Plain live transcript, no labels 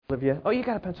Olivia. Oh, you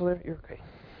got a pencil there? You're okay.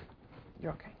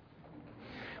 You're okay.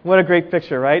 What a great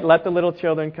picture, right? Let the little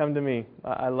children come to me.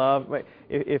 I love,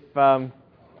 if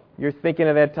you're thinking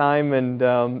of that time and,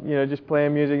 just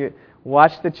playing music,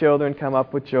 watch the children come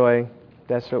up with joy.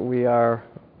 That's what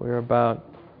we're about.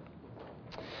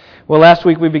 Well, last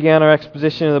week we began our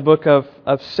exposition of the book of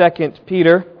 2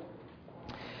 Peter.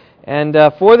 And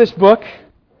for this book,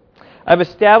 I've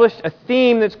established a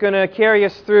theme that's going to carry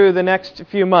us through the next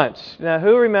few months. Now,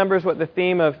 who remembers what the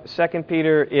theme of 2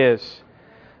 Peter is?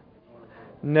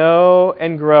 Know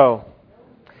and grow.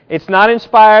 It's not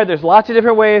inspired. There's lots of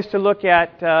different ways to look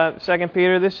at 2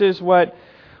 Peter. This is what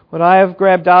I have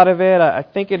grabbed out of it. I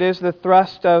think it is the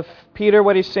thrust of Peter,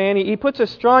 what he's saying. He puts a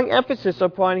strong emphasis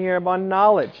upon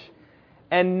knowledge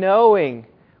and knowing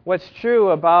what's true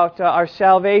about our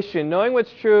salvation, knowing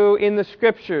what's true in the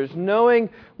Scriptures, knowing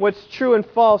what's true and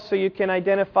false so you can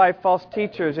identify false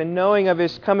teachers, and knowing of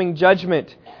His coming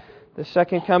judgment, the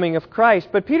second coming of Christ.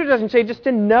 But Peter doesn't say just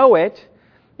to know it.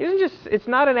 It's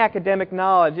not an academic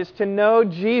knowledge. It's to know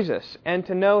Jesus and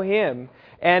to know Him.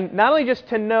 And not only just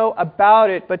to know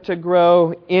about it, but to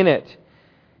grow in it.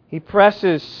 He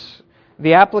presses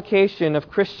the application of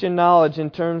Christian knowledge in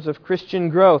terms of Christian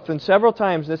growth. And several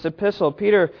times in this epistle,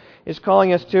 Peter is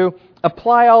calling us to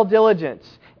apply all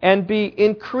diligence and be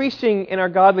increasing in our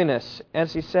godliness.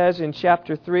 As he says in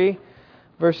chapter 3,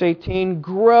 verse 18,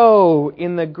 grow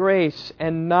in the grace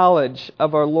and knowledge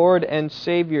of our Lord and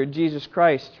Savior, Jesus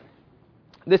Christ.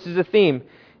 This is the theme,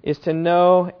 is to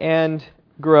know and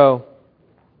grow.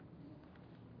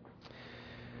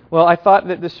 Well, I thought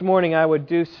that this morning I would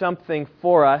do something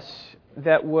for us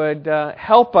that would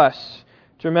help us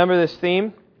to remember this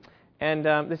theme. And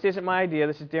this isn't my idea.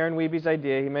 This is Darren Weeby's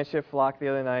idea. He mentioned Flock the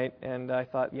other night, and I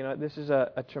thought, this is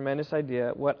a tremendous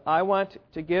idea. What I want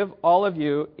to give all of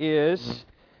you is,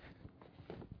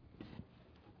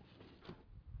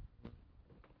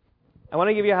 I want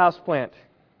to give you a house plant.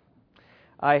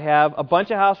 I have a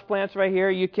bunch of house plants right here.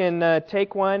 You can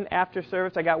take one after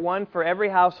service. I got one for every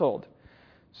household.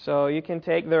 So you can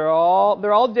take, they're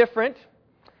all different.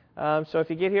 So if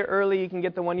you get here early, you can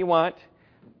get the one you want.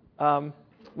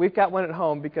 We've got one at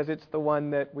home because it's the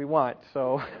one that we want.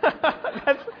 So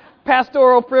that's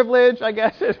pastoral privilege, I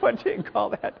guess is what you can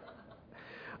call that.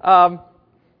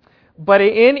 But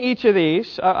in each of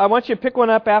these, I want you to pick one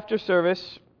up after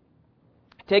service,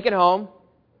 take it home,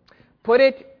 put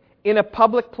it in a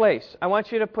public place. I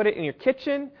want you to put it in your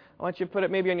kitchen. I want you to put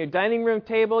it maybe on your dining room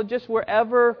table, just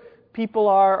wherever people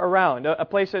are around. A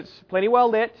place that's plenty well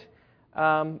lit,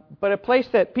 but a place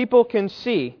that people can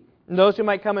see. And those who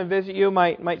might come and visit you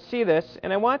might see this.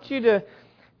 And I want you to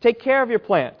take care of your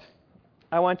plant.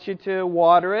 I want you to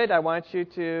water it. I want you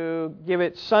to give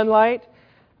it sunlight.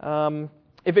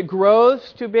 If it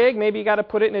grows too big, maybe you got to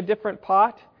put it in a different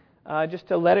pot just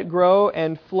to let it grow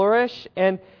and flourish.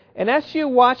 And as you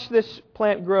watch this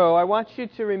plant grow, I want you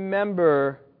to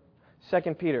remember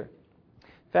 2 Peter.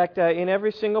 In fact, in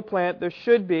every single plant, there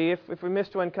should be, if we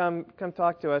missed one, come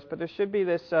talk to us, but there should be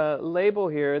this label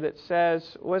here that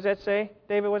says, what does that say?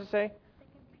 David, what does it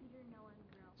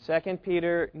say? 2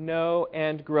 Peter, know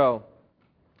and grow.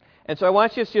 And so I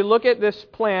want you to look at this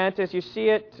plant, as you see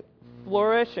it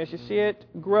flourish, as you see it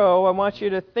grow, I want you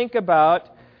to think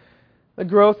about the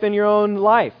growth in your own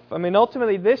life. I mean,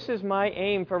 ultimately, this is my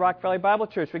aim for Rock Valley Bible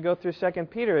Church. We go through 2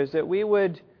 Peter, is that we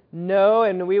would know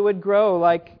and we would grow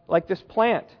like this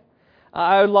plant.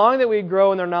 I long that we would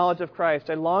grow in our knowledge of Christ.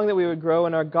 I long that we would grow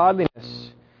in our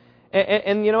godliness.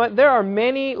 And you know what? There are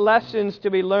many lessons to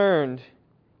be learned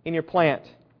in your plant.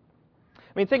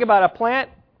 I mean, think about it. A plant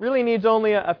really needs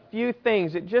only a few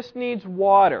things. It just needs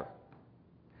water.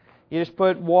 You just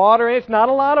put water in. It's not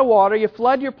a lot of water. You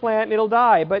flood your plant and it'll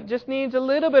die. But it just needs a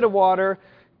little bit of water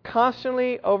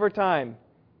constantly over time.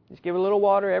 Just give it a little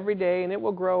water every day and it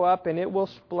will grow up and it will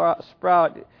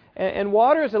sprout. And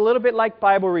water is a little bit like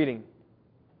Bible reading.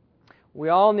 We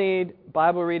all need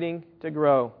Bible reading to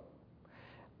grow.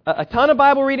 A ton of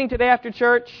Bible reading today after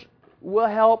church will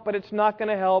help, but it's not going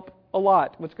to help a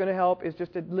lot. What's going to help is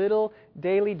just a little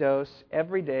daily dose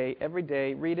every day.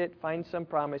 Read it, find some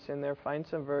promise in there, find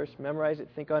some verse, memorize it,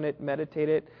 think on it, meditate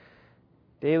it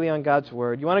daily on God's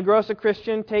Word. You want to grow as a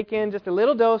Christian? Take in just a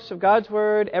little dose of God's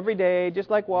Word every day, just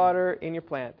like water in your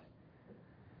plant.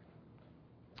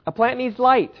 A plant needs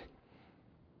light.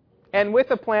 And with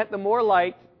a plant, the more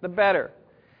light, the better.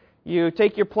 You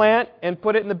take your plant and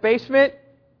put it in the basement,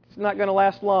 it's not going to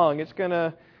last long. It's going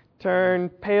to turn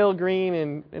pale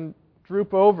green and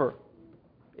droop over.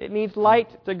 It needs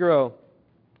light to grow.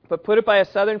 But put it by a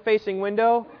southern-facing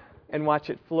window and watch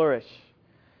it flourish.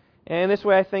 And this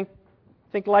way I think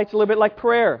light's a little bit like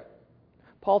prayer.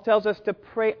 Paul tells us to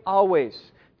pray always,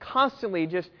 constantly,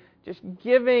 just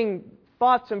giving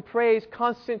thoughts and praise,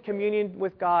 constant communion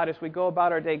with God as we go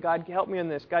about our day. God, help me in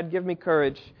this. God, give me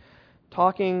courage.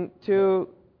 Talking to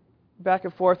back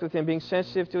and forth with Him, being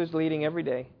sensitive to His leading every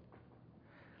day.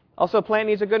 Also, a plant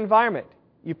needs a good environment.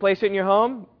 You place it in your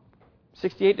home,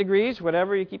 68 degrees,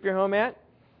 whatever you keep your home at.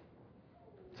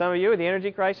 Some of you with the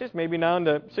energy crisis, maybe down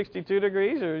to 62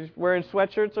 degrees or wearing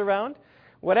sweatshirts around,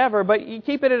 whatever. But you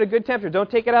keep it at a good temperature.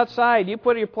 Don't take it outside. You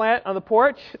put your plant on the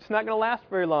porch, it's not going to last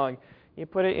very long. You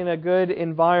put it in a good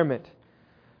environment.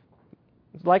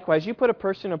 Likewise, you put a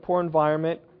person in a poor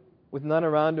environment with none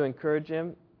around to encourage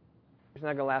him, it's not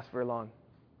going to last very long.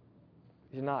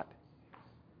 It's not.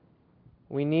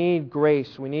 We need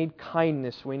grace, we need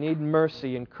kindness, we need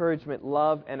mercy, encouragement,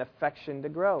 love, and affection to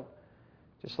grow,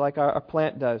 just like our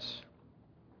plant does.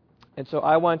 And so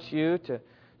I want you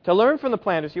to learn from the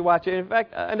plant as you watch it. In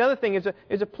fact, another thing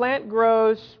is a plant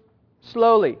grows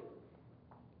slowly,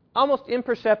 almost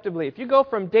imperceptibly. If you go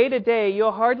from day to day,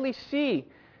 you'll hardly see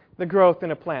the growth in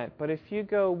a plant. But if you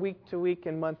go week to week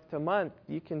and month to month,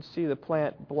 you can see the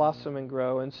plant blossom and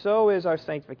grow. And so is our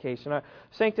sanctification. Our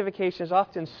sanctification is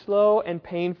often slow and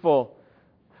painful.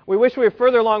 We wish we were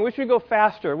further along, wish we'd go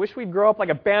faster, wish we'd grow up like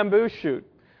a bamboo shoot.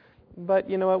 But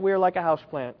you know what? We're like a house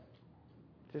plant,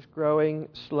 just growing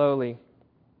slowly.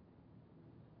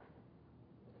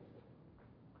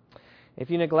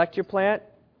 If you neglect your plant,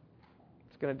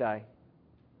 it's going to die.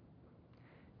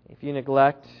 If you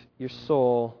neglect your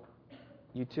soul,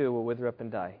 you too will wither up and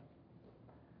die.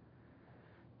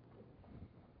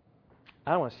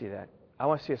 I don't want to see that. I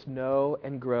want to see us know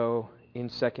and grow in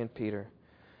 2 Peter.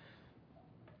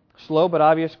 Slow but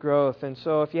obvious growth. And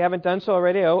so if you haven't done so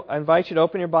already, I invite you to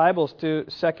open your Bibles to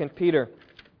 2 Peter.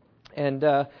 And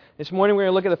this morning we're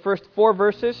going to look at the first 4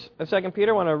 verses of 2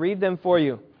 Peter. I want to read them for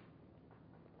you.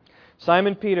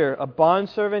 Simon Peter, a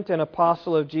bondservant and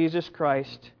apostle of Jesus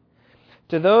Christ,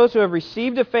 to those who have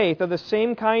received a faith of the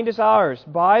same kind as ours,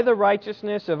 by the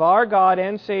righteousness of our God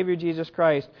and Savior Jesus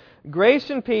Christ, grace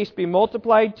and peace be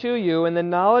multiplied to you in the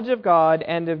knowledge of God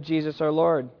and of Jesus our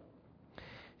Lord.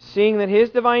 Seeing that His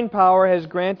divine power has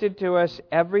granted to us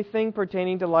everything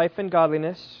pertaining to life and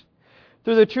godliness,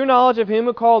 through the true knowledge of Him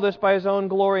who called us by His own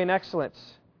glory and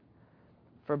excellence.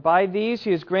 For by these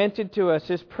He has granted to us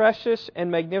His precious and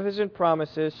magnificent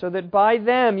promises, so that by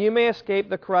them you may escape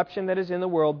the corruption that is in the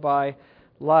world by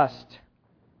lust.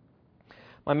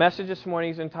 My message this morning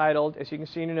is entitled, as you can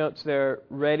see in your notes there,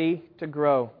 Ready to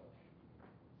Grow.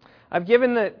 I've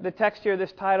given the text here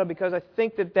this title because I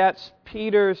think that that's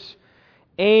Peter's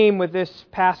aim with this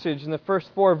passage in the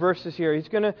first 4 verses here. He's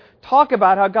going to talk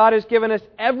about how God has given us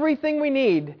everything we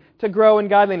need to grow in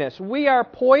godliness. We are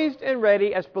poised and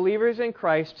ready as believers in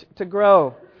Christ to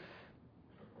grow.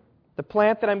 The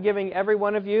plant that I'm giving every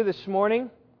one of you this morning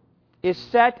is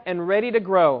set and ready to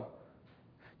grow.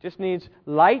 Just needs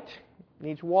light,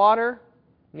 needs water,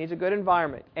 needs a good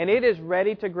environment. And it is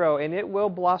ready to grow, and it will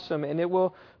blossom, and it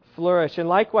will flourish. And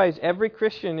likewise, every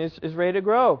Christian is ready to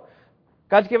grow.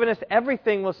 God's given us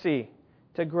everything we'll see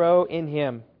to grow in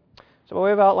Him. So by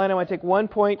way of outline, I want to take one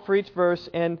point for each verse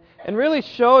and really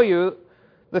show you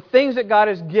the things that God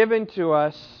has given to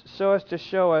us so as to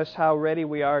show us how ready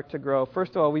we are to grow.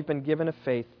 First of all, we've been given a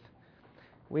faith.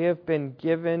 We have been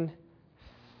given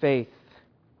faith.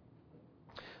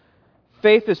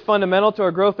 Faith is fundamental to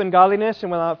our growth in godliness,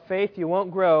 and without faith you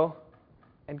won't grow,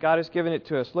 and God has given it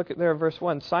to us. Look at there, verse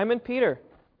 1. Simon Peter,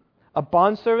 a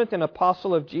bondservant and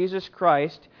apostle of Jesus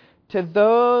Christ, to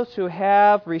those who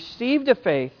have received a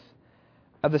faith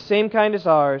of the same kind as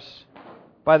ours,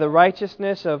 by the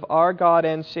righteousness of our God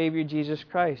and Savior Jesus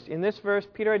Christ. In this verse,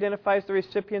 Peter identifies the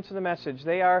recipients of the message.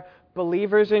 They are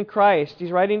believers in Christ.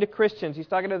 He's writing to Christians. He's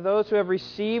talking to those who have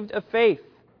received a faith.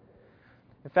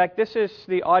 In fact, this is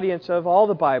the audience of all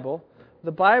the Bible.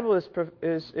 The Bible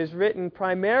is written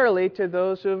primarily to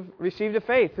those who have received a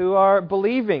faith, who are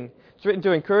believing. It's written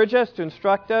to encourage us, to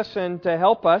instruct us, and to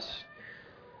help us,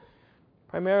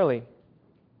 primarily.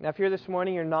 Now, if you're here this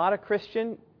morning, you're not a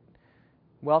Christian,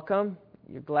 welcome.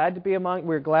 You're glad to be among.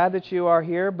 We're glad that you are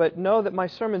here, but know that my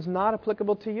sermon's not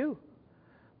applicable to you.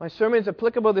 My sermon is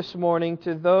applicable this morning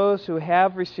to those who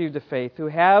have received a faith, who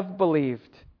have believed.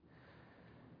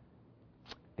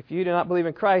 If you do not believe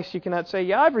in Christ, you cannot say,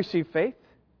 yeah, I've received faith,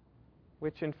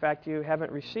 which in fact you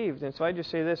haven't received. And so I just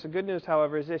say this. The good news,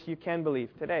 however, is this. You can believe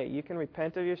today. You can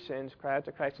repent of your sins, cry out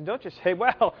to Christ. And don't just say,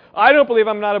 well, I don't believe,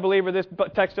 I'm not a believer. This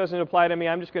text doesn't apply to me.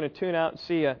 I'm just going to tune out and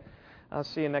see you. I'll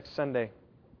see you next Sunday.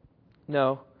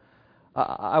 No.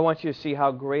 I want you to see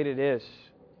how great it is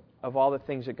of all the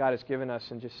things that God has given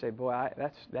us and just say, boy,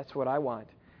 that's what I want.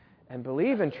 And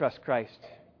believe and trust Christ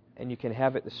and you can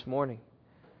have it this morning.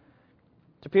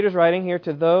 So Peter's writing here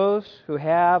to those who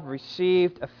have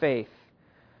received a faith,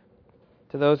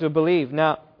 to those who believe.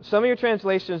 Now, some of your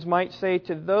translations might say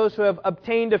to those who have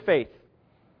obtained a faith.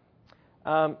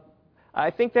 I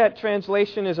think that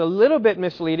translation is a little bit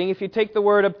misleading if you take the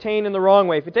word obtain in the wrong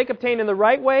way. If you take obtain in the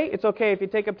right way, it's okay. If you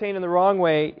take obtain in the wrong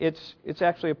way, it's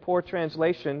actually a poor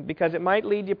translation, because it might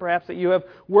lead you perhaps that you have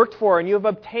worked for and you have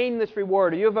obtained this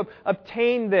reward, or you have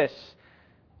obtained this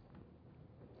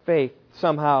faith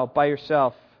somehow by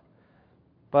yourself.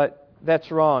 But that's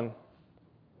wrong,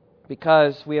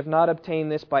 because we have not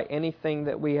obtained this by anything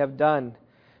that we have done.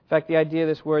 In fact, the idea of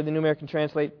this word, the New American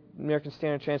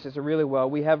Standard translates it really well.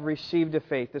 We have received a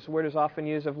faith. This word is often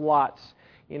used of lots.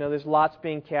 There's lots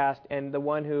being cast, and the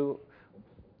one who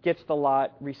gets the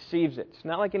lot receives it. It's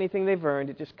not like anything they've earned.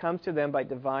 It just comes to them by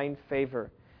divine favor.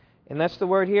 And that's the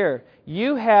word here.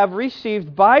 You have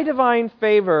received by divine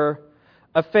favor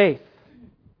a faith.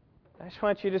 I just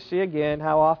want you to see again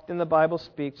how often the Bible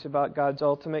speaks about God's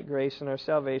ultimate grace and our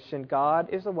salvation. God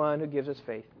is the one who gives us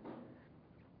faith.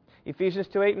 Ephesians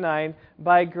 2:8-9,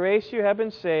 by grace you have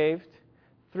been saved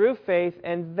through faith,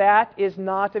 and that is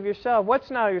not of yourself.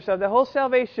 What's not of yourself? The whole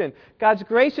salvation. God's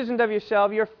grace isn't of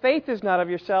yourself. Your faith is not of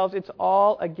yourselves. It's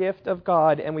all a gift of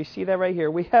God, and we see that right here.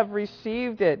 We have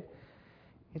received it.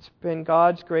 It's been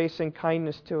God's grace and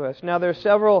kindness to us. Now, there are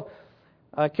several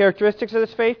characteristics of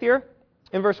this faith here.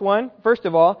 In verse 1, first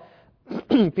of all,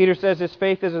 Peter says this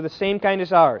faith is of the same kind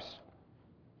as ours.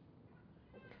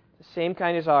 The same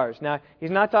kind as ours. Now,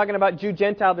 he's not talking about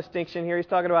Jew-Gentile distinction here. He's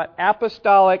talking about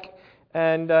apostolic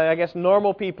and,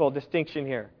 normal people distinction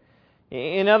here.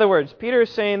 In other words, Peter is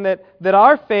saying that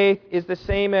our faith is the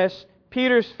same as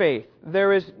Peter's faith.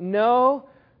 There is no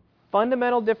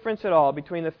fundamental difference at all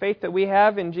between the faith that we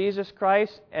have in Jesus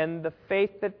Christ and the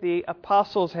faith that the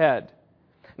apostles had.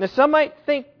 Now, some might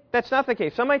think that's not the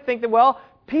case. Some might think that,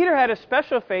 Peter had a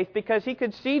special faith because he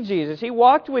could see Jesus. He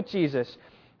walked with Jesus.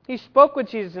 He spoke with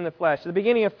Jesus in the flesh. At the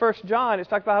beginning of 1 John, it's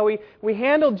talked about how we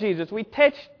handled Jesus. We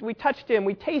touched Him.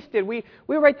 We tasted. We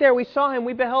were right there. We saw Him.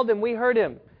 We beheld Him. We heard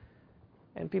Him.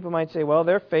 And people might say,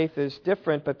 their faith is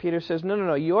different. But Peter says,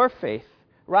 no. Your faith,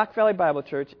 Rock Valley Bible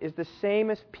Church, is the same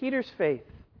as Peter's faith.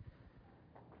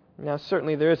 Now,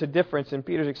 certainly there is a difference in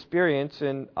Peter's experience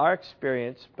and our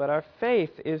experience, but our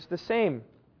faith is the same.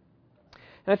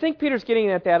 And I think Peter's getting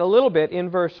at that a little bit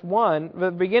in verse 1, the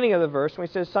beginning of the verse, when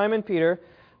he says, Simon Peter,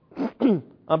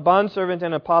 a bondservant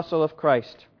and apostle of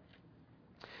Christ.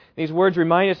 These words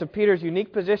remind us of Peter's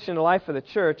unique position in the life of the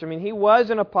church. He was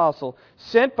an apostle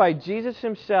sent by Jesus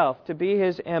Himself to be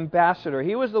His ambassador.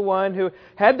 He was the one who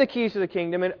had the keys to the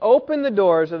kingdom and opened the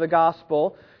doors of the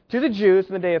gospel to the Jews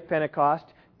in the day of Pentecost,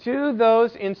 to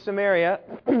those in Samaria.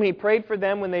 He prayed for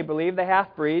them when they believed, the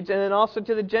half-breeds, and then also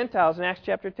to the Gentiles in Acts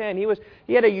chapter 10.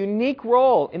 He had a unique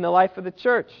role in the life of the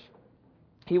church.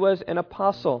 He was an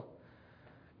apostle.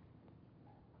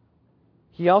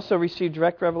 He also received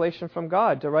direct revelation from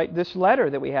God to write this letter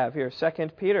that we have here, 2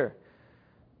 Peter.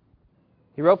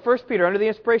 He wrote 1 Peter under the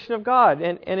inspiration of God,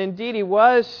 and indeed he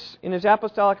was, in his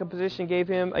apostolic position, gave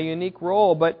him a unique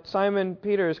role. But Simon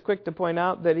Peter is quick to point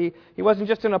out that he wasn't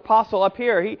just an apostle up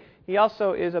here. He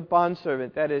also is a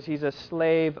bondservant. That is, he's a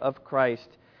slave of Christ.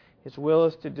 His will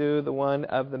is to do the one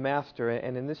of the master.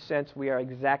 And in this sense, we are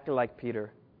exactly like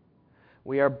Peter.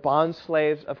 We are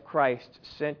bondslaves of Christ,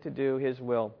 sent to do His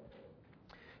will.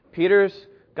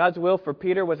 God's will for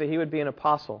Peter was that he would be an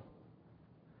apostle.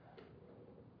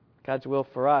 God's will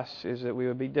for us is that we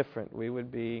would be different. We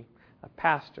would be a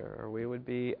pastor, or we would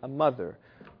be a mother,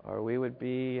 or we would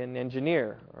be an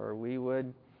engineer, or we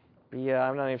would be,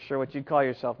 I'm not even sure what you'd call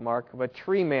yourself, Mark, a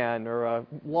tree man or a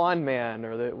lawn man,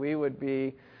 or that we would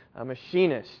be a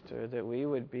machinist, or that we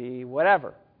would be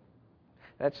whatever.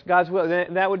 That's God's will.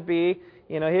 That would be,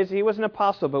 he was an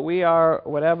apostle, but we are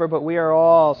whatever, but we are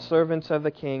all servants of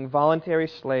the King, voluntary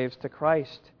slaves to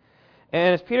Christ.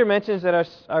 And as Peter mentions that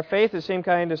our faith is the same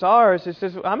kind as ours, it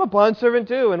says, I'm a bondservant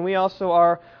too, and we also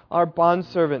are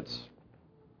bondservants.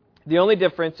 The only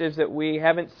difference is that we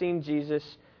haven't seen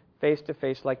Jesus face to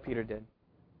face like Peter did.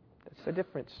 That's the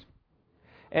difference.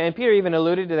 And Peter even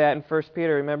alluded to that in 1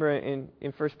 Peter. Remember in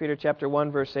 1 Peter chapter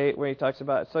 1, verse 8, where he talks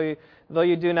about, though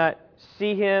you do not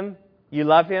see Him, you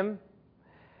love Him.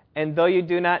 And though you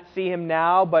do not see Him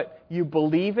now, but you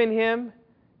believe in Him,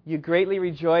 you greatly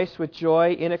rejoice with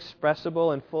joy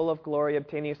inexpressible and full of glory,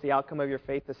 obtaining as the outcome of your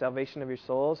faith the salvation of your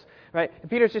souls. Right? And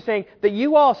Peter's just saying that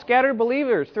you all, scattered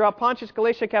believers throughout Pontus,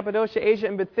 Galatia, Cappadocia, Asia,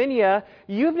 and Bithynia,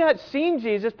 you've not seen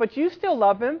Jesus, but you still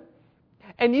love Him,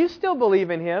 and you still believe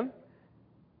in Him.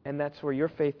 And that's where your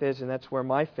faith is, and that's where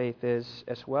my faith is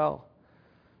as well.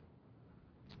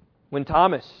 when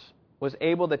Thomas was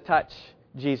able to touch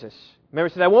Jesus. Remember,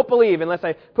 he said, I won't believe unless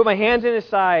I put my hands in his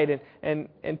side and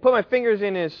put my fingers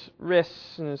in his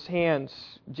wrists and his hands.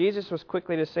 Jesus was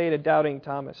quickly to say to doubting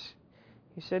Thomas,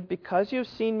 he said, because you've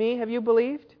seen me, have you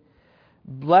believed?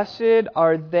 Blessed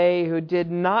are they who did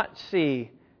not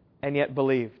see and yet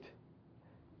believed.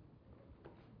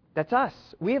 That's us.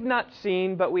 We have not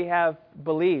seen, but we have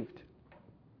believed.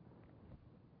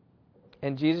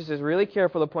 And Jesus is really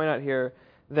careful to point out here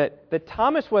that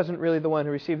Thomas wasn't really the one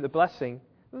who received the blessing,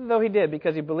 though he did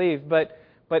because he believed. But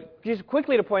just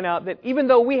quickly to point out that even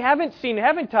though we haven't seen,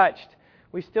 haven't touched,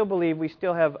 we still believe, we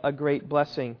still have a great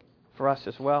blessing for us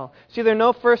as well. See, there are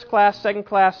no first class, second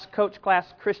class, coach class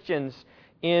Christians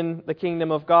in the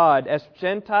kingdom of God. As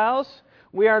Gentiles,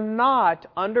 we are not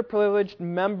underprivileged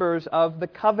members of the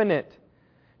covenant.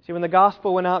 See, when the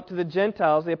gospel went out to the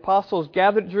Gentiles, the apostles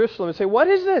gathered at Jerusalem and say, what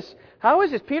is this? How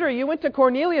is this? Peter, you went to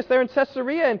Cornelius there in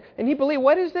Caesarea and he believed.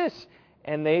 What is this?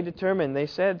 And they determined, they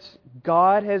said,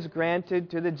 God has granted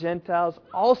to the Gentiles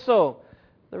also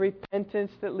the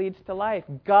repentance that leads to life.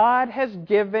 God has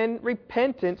given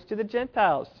repentance to the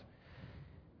Gentiles.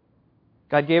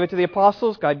 God gave it to the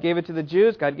apostles. God gave it to the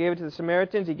Jews. God gave it to the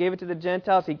Samaritans. He gave it to the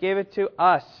Gentiles. He gave it to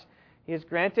us. He has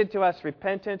granted to us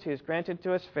repentance. He has granted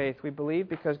to us faith. We believe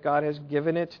because God has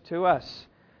given it to us.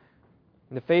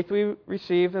 And the faith we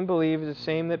receive and believe is the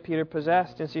same that Peter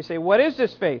possessed. And so you say, what is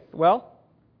this faith? Well,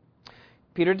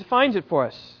 Peter defines it for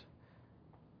us.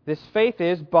 This faith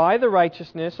is by the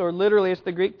righteousness, or literally as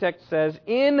the Greek text says,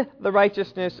 in the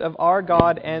righteousness of our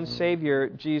God and Savior,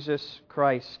 Jesus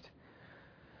Christ.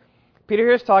 Peter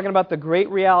here is talking about the great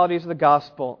realities of the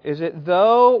gospel. Is it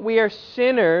though we are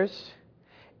sinners,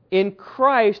 in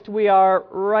Christ we are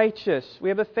righteous. We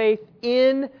have a faith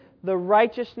in the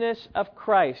righteousness of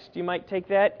Christ. You might take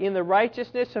that, in the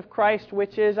righteousness of Christ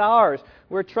which is ours.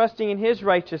 We're trusting in His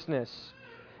righteousness.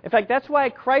 In fact, that's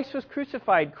why Christ was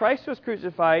crucified. Christ was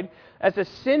crucified as a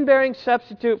sin-bearing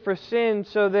substitute for sin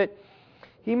so that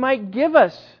He might give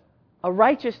us a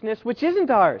righteousness which isn't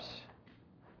ours,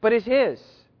 but is His.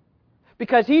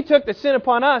 Because He took the sin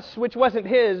upon us which wasn't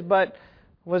His, but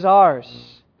was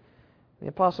ours. The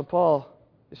Apostle Paul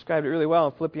described it really well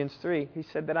in Philippians 3. He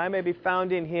said that I may be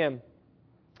found in Him,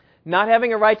 not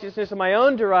having a righteousness of my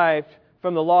own derived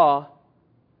from the law,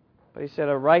 but he said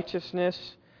a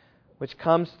righteousness which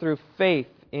comes through faith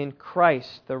in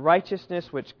Christ, the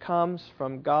righteousness which comes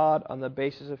from God on the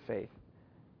basis of faith.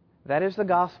 That is the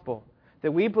gospel.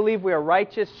 That we believe we are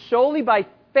righteous solely by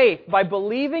faith, by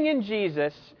believing in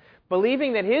Jesus,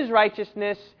 believing that His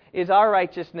righteousness is our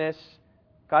righteousness.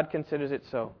 God considers it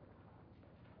so.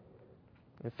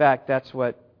 In fact, that's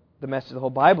what the message of the whole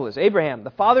Bible is. Abraham,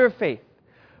 the father of faith,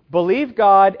 believed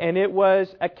God and it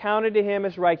was accounted to him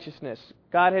as righteousness.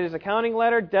 God had His accounting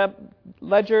ledger,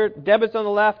 debits on the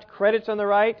left, credits on the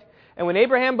right. And when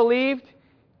Abraham believed,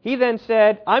 he then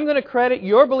said, I'm going to credit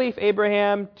your belief,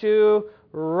 Abraham, to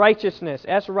righteousness,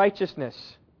 as righteousness.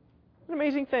 What an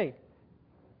amazing thing.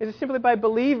 Is it simply by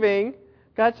believing,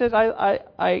 God says,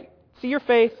 I see your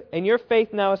faith, and your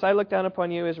faith now, as I look down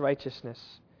upon you, is righteousness.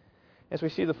 As we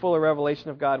see the fuller revelation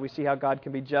of God, we see how God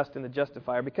can be just and the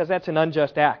justifier, because that's an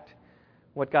unjust act,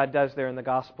 what God does there in the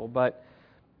gospel. But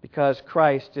because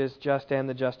Christ is just and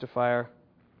the justifier,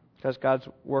 because God's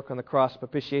work on the cross,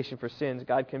 propitiation for sins,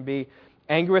 God can be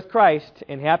angry with Christ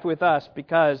and happy with us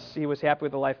because He was happy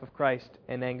with the life of Christ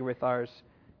and angry with ours,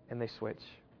 and they switch.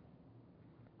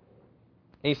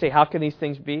 And you say, how can these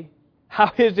things be?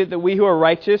 How is it that we who are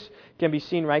righteous can be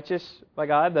seen righteous by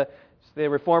God? The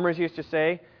Reformers used to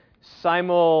say,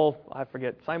 simul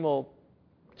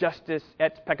justus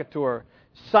et peccator.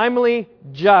 Simully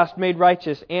just, made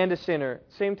righteous, and a sinner.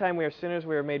 Same time we are sinners,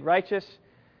 we are made righteous.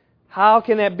 How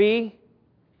can that be?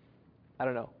 I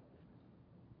don't know.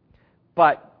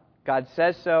 But God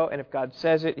says so, and if God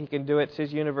says it, He can do it. It's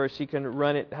His universe. He can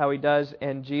run it how He does,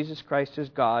 and Jesus Christ is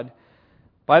God.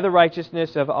 By the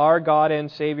righteousness of our God and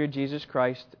Savior, Jesus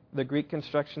Christ. The Greek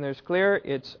construction there is clear.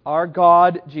 It's our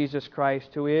God, Jesus Christ,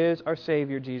 who is our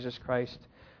Savior, Jesus Christ.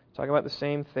 Talk about the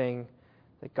same thing,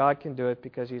 that God can do it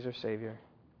because He's our Savior.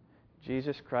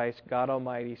 Jesus Christ, God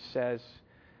Almighty, says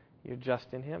you're just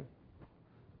in Him.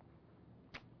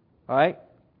 All right?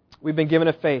 We've been given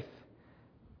a faith.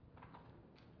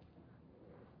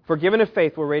 If we're given a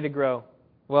faith, we're ready to grow.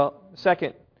 Well,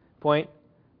 second point,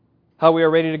 how we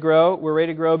are ready to grow. We're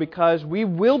ready to grow because we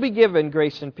will be given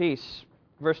grace and peace.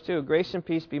 Verse 2, grace and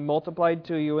peace be multiplied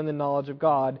to you in the knowledge of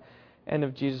God and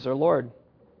of Jesus our Lord.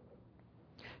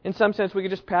 In some sense, we could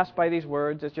just pass by these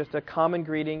words as just a common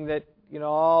greeting that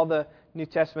all the New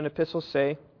Testament epistles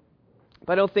say.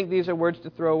 But I don't think these are words to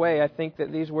throw away. I think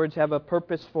that these words have a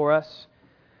purpose for us.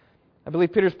 I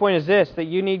believe Peter's point is this, that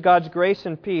you need God's grace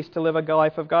and peace to live a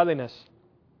life of godliness.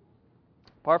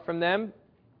 Apart from them,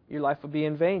 your life will be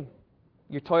in vain.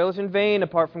 Your toil is in vain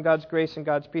apart from God's grace and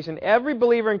God's peace. And every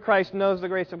believer in Christ knows the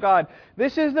grace of God.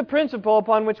 This is the principle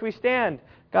upon which we stand.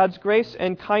 God's grace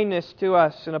and kindness to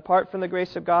us. And apart from the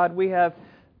grace of God, we have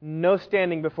no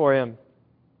standing before Him.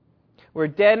 We're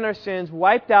dead in our sins,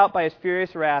 wiped out by His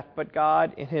furious wrath, but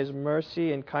God, in His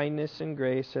mercy and kindness and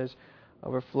grace, has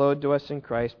overflowed to us in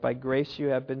Christ. By grace you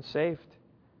have been saved.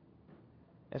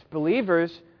 As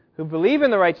believers who believe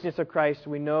in the righteousness of Christ,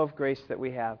 we know of grace that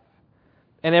we have.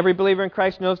 And every believer in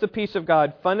Christ knows the peace of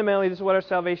God. Fundamentally, this is what our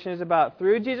salvation is about.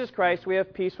 Through Jesus Christ, we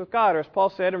have peace with God. Or as Paul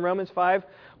said in Romans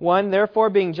 5:1,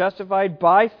 therefore, being justified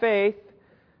by faith,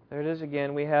 there it is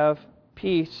again, we have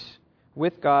peace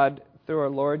with God through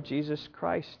our Lord Jesus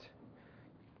Christ.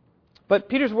 But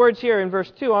Peter's words here in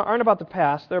verse 2 aren't about the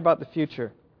past, they're about the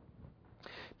future.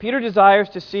 Peter desires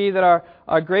to see that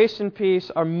our grace and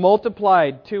peace are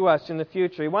multiplied to us in the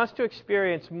future. He wants to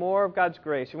experience more of God's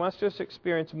grace. He wants us to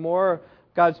experience more of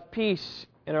God's peace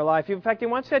in our life. In fact, He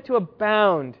wants that to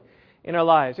abound in our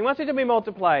lives. He wants it to be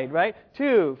multiplied, right?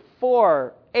 2,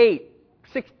 4, 8,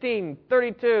 16,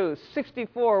 32,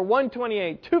 64,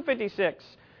 128, 256.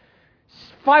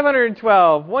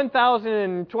 512,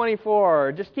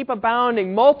 1,024. Just keep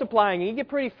abounding, multiplying. You get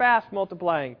pretty fast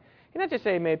multiplying. You not just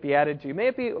say, may it be added to you. May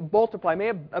it be multiplied. May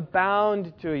it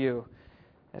abound to you.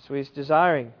 That's what He's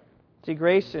desiring. See,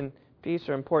 grace and peace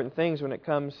are important things when it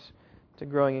comes to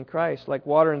growing in Christ. Like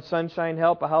water and sunshine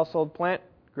help a household plant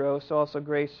grow, so also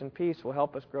grace and peace will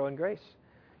help us grow in grace.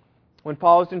 When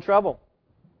Paul was in trouble,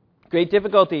 great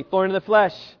difficulty, thorn in the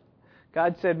flesh,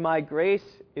 God said, my grace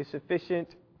is sufficient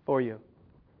for you.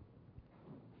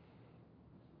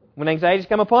 When anxieties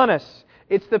come upon us,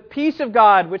 it's the peace of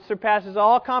God which surpasses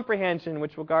all comprehension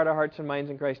which will guard our hearts and minds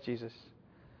in Christ Jesus.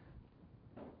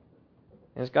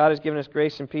 As God has given us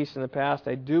grace and peace in the past,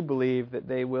 I do believe that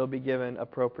they will be given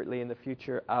appropriately in the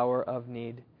future hour of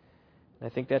need. And I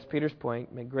think that's Peter's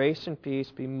point. May grace and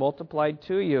peace be multiplied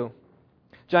to you.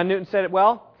 John Newton said it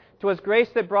well. 'Twas grace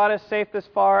that brought us safe this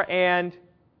far, and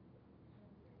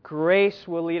grace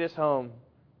will lead us home.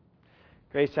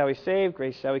 Grace shall we save,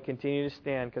 grace shall we continue to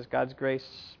stand, because God's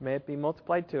grace, may it be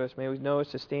multiplied to us. May we know His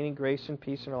sustaining grace and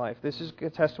peace in our life. This is a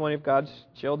testimony of God's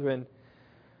children.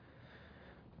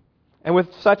 And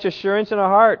with such assurance in our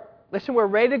heart, listen, we're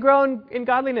ready to grow in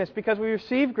godliness because we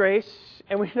receive grace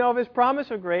and we know of His promise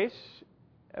of grace,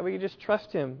 and we can just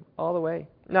trust Him all the way.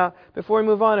 Now, before we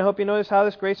move on, I hope you notice how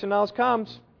this grace and knowledge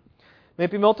comes. May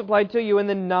it be multiplied to you in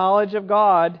the knowledge of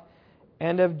God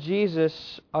and of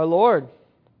Jesus our Lord.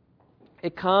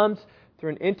 It comes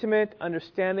through an intimate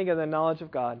understanding of the knowledge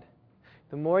of God.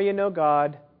 The more you know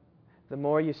God, the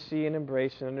more you see and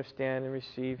embrace and understand and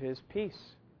receive His peace.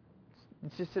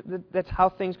 It's just that's how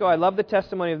things go. I love the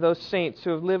testimony of those saints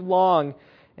who have lived long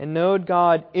and known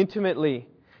God intimately.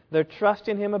 Their trust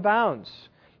in Him abounds.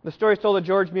 The story is told of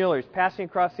George Mueller. He's passing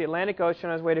across the Atlantic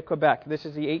Ocean on his way to Quebec. This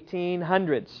is the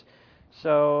 1800s.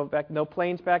 So no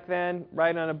planes back then,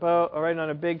 riding on a boat, or riding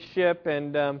on a big ship,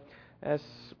 and as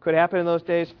could happen in those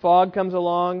days, fog comes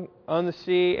along on the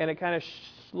sea, and it kind of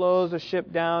slows the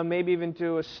ship down, maybe even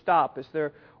to a stop as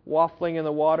they're waffling in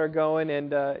the water going.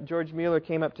 And George Mueller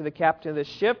came up to the captain of the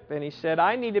ship, and he said,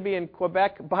 I need to be in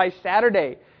Quebec by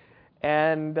Saturday.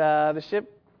 And the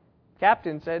ship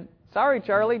captain said, sorry,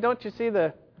 Charlie, don't you see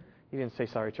the... He didn't say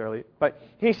sorry, Charlie, but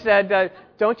he said,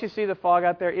 don't you see the fog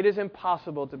out there? It is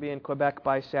impossible to be in Quebec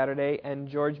by Saturday. And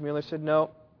George Mueller said, no.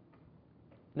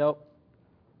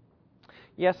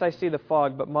 Yes, I see the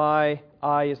fog, but my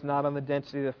eye is not on the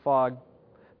density of the fog,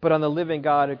 but on the living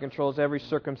God who controls every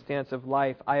circumstance of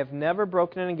life. I have never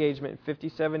broken an engagement in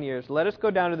 57 years. Let us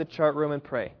go down to the chart room and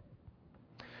pray.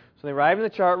 So they arrived in the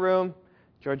chart room.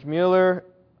 George Mueller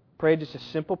prayed just a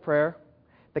simple prayer.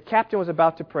 The captain was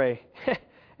about to pray,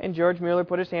 and George Mueller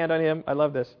put his hand on him. I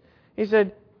love this. He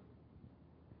said,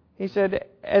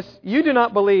 as you do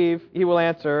not believe He will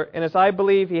answer, and as I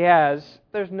believe He has,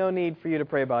 there's no need for you to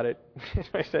pray about it.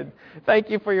 I said,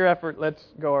 thank you for your effort. Let's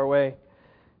go our way.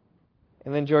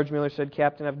 And then George Mueller said,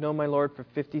 Captain, I've known my Lord for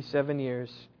 57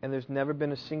 years, and there's never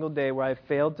been a single day where I've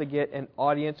failed to get an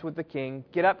audience with the King.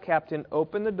 Get up, Captain,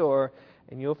 open the door,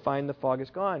 and you'll find the fog is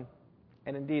gone.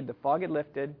 And indeed, the fog had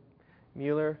lifted.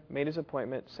 Mueller made his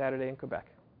appointment Saturday in Quebec.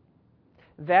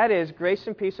 That is grace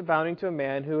and peace abounding to a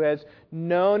man who has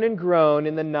known and grown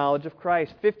in the knowledge of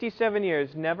Christ. 57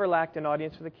 years, never lacked an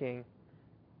audience with the King.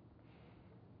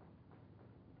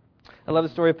 I love the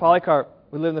story of Polycarp,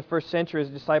 who lived in the first century as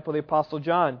a disciple of the Apostle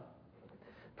John.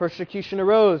 Persecution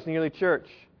arose in the early church.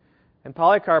 And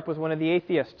Polycarp was one of the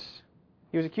atheists.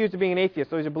 He was accused of being an atheist,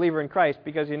 though he's a believer in Christ,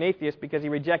 because he's an atheist, because he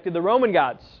rejected the Roman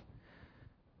gods.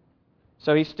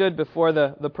 So he stood before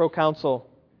the proconsul.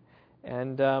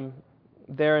 And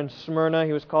there in Smyrna,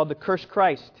 he was called the Cursed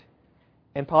Christ.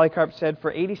 And Polycarp said,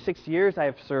 "For 86 years I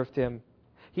have served him.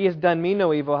 He has done me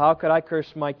no evil. How could I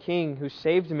curse my king who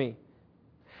saved me?"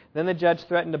 Then the judge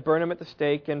threatened to burn him at the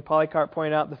stake, and Polycarp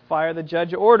pointed out the fire the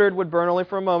judge ordered would burn only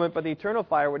for a moment, but the eternal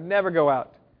fire would never go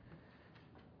out.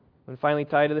 When finally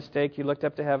tied to the stake, he looked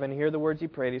up to heaven, and hear the words he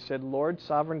prayed. He said, "Lord,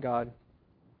 sovereign God,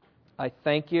 I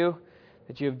thank you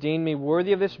that you have deemed me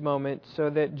worthy of this moment, so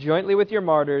that jointly with your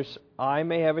martyrs I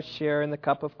may have a share in the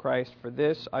cup of Christ. For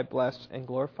this I bless and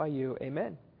glorify you.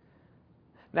 Amen."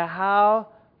 Now how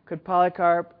could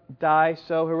Polycarp die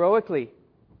so heroically?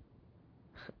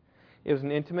 It was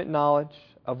an intimate knowledge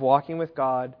of walking with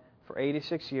God for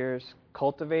 86 years,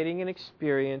 cultivating and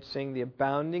experiencing the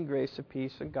abounding grace of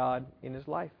peace of God in his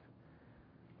life.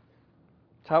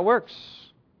 That's how it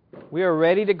works. We are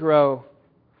ready to grow.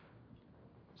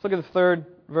 Let's look at the third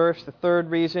verse, the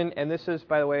third reason, and this is,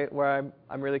 by the way, where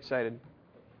I'm really excited.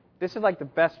 This is like the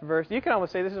best verse. You can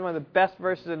almost say this is one of the best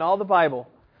verses in all the Bible.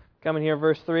 Coming here,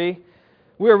 verse 3.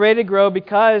 We are ready to grow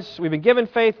because we've been given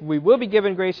faith, we will be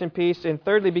given grace and peace, and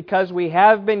thirdly, because we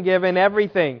have been given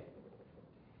everything.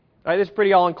 All right, this is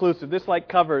pretty all-inclusive. This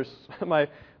covers my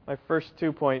first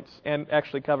 2 points, and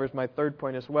actually covers my third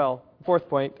point as well. Fourth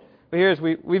point. But here's,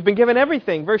 we've been given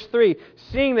everything. Verse 3,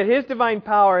 seeing that His divine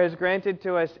power has granted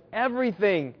to us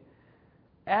everything.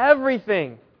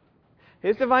 Everything.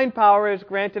 His divine power has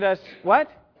granted us what?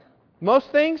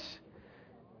 Most things?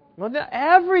 Well,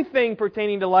 everything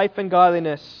pertaining to life and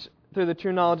godliness through the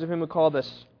true knowledge of Him who called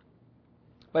us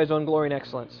by His own glory and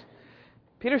excellence.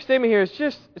 Peter's statement here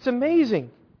is it's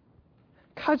amazing.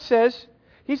 God says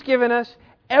He's given us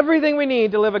everything we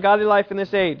need to live a godly life in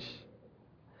this age.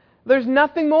 There's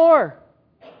nothing more.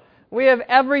 We have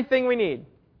everything we need.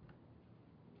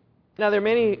 Now, there are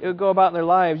many who go about in their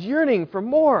lives yearning for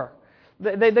more.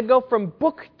 They go from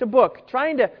book to book,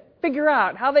 trying to figure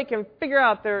out how they can figure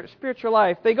out their spiritual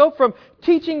life. They go from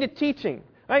teaching to teaching,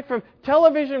 right? From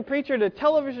television preacher to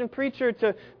television preacher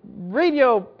to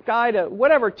radio guy to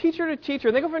whatever, teacher to teacher.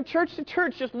 And they go from church to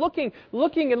church just looking,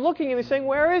 and they're saying,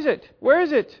 where is it? Where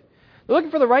is it? They're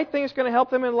looking for the right thing that's going to help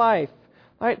them in life.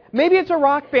 Right? Maybe it's a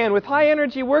rock band with high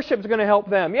energy worship is going to help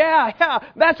them. Yeah,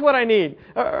 that's what I need.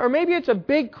 Or maybe it's a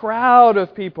big crowd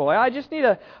of people. I just need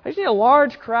a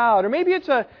large crowd. Or maybe it's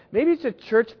a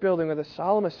church building with a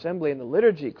solemn assembly and the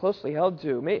liturgy closely held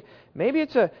to. Maybe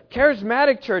it's a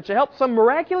charismatic church to help some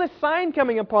miraculous sign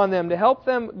coming upon them to help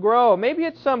them grow. Maybe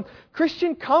it's some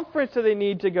Christian conference that they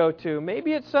need to go to.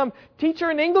 Maybe it's some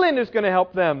teacher in England who's going to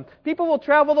help them. People will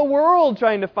travel the world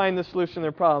trying to find the solution to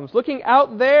their problems, looking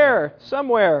out there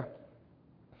somewhere.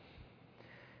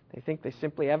 They think they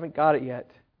simply haven't got it yet.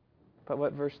 But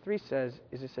what verse 3 says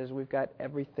is it says we've got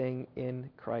everything in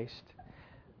Christ.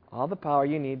 All the power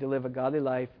you need to live a godly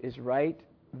life is right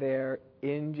there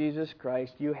in Jesus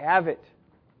Christ. You have it.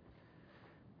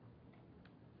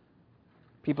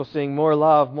 People sing, more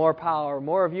love, more power,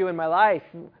 more of you in my life.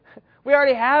 We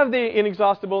already have the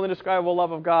inexhaustible, indescribable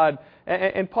love of God.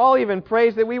 And Paul even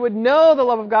prays that we would know the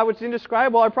love of God, which is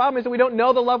indescribable. Our problem is that we don't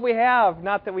know the love we have.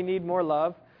 Not that we need more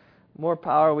love, more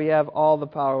power. We have all the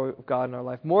power of God in our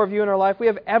life. More of you in our life. We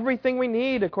have everything we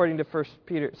need, according to 2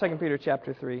 Peter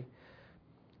chapter 3.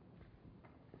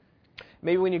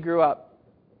 Maybe when you grew up,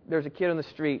 there was a kid on the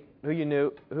street who you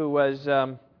knew who was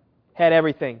had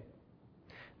everything.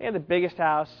 He had the biggest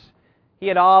house. He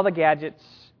had all the gadgets.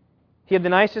 He had the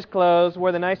nicest clothes,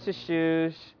 wore the nicest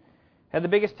shoes, had the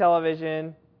biggest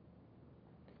television.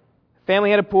 Family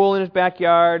had a pool in his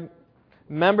backyard,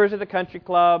 members at the country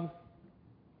club.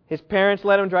 His parents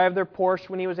let him drive their Porsche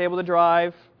when he was able to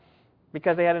drive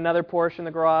because they had another Porsche in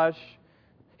the garage.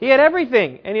 He had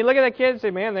everything. And you look at that kid and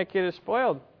say, man, that kid is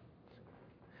spoiled.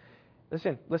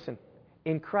 Listen.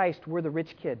 In Christ, we're the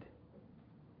rich kid.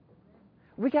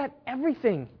 We got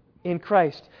everything in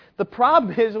Christ. The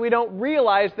problem is we don't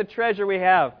realize the treasure we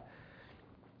have.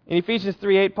 In Ephesians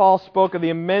 3:8, Paul spoke of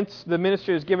the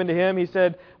ministry that's given to him. He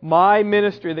said, my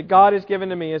ministry that God has given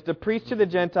to me is to preach to the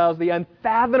Gentiles the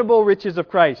unfathomable riches of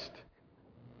Christ.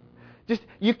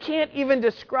 You can't even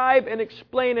describe and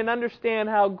explain and understand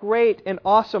how great and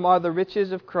awesome are the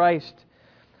riches of Christ.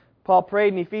 Paul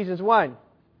prayed in Ephesians 1.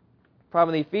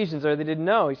 Probably the Ephesians there, they didn't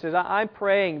know. He says, I'm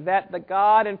praying that the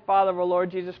God and Father of our Lord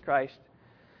Jesus Christ,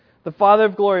 the Father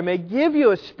of glory, may give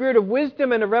you a spirit of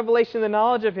wisdom and a revelation of the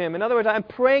knowledge of Him. In other words, I'm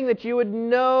praying that you would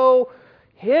know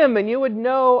Him, and you would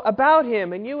know about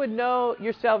Him, and you would know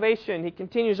your salvation. He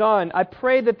continues on, I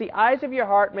pray that the eyes of your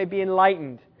heart may be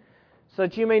enlightened, so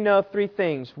that you may know three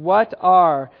things. What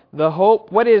is the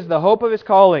hope of His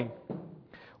calling?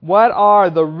 What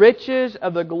are the riches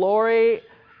of the glory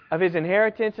of His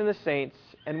inheritance in the saints?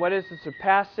 And what is the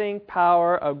surpassing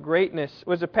power of greatness?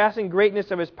 What is the surpassing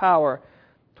greatness of His power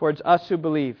towards us who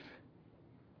believe?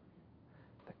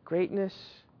 The greatness,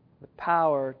 the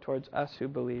power towards us who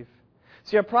believe.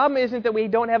 See, our problem isn't that we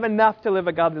don't have enough to live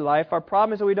a godly life. Our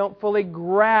problem is that we don't fully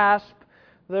grasp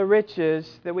the riches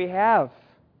that we have.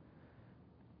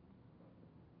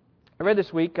 I read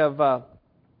this week of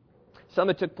something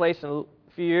that took place in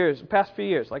past few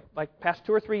years, like past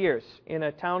 2 or 3 years, in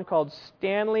a town called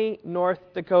Stanley, North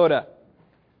Dakota.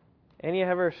 Any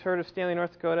ever heard of Stanley,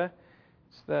 North Dakota?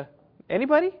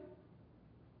 Anybody?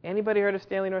 Anybody heard of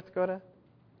Stanley, North Dakota?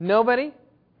 Nobody?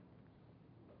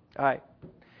 All right.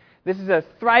 This is a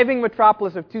thriving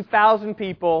metropolis of 2,000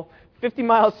 people, 50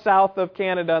 miles south of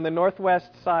Canada on the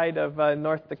northwest side of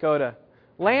North Dakota.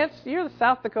 Lance, you're the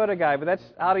South Dakota guy, but that's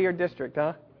out of your district,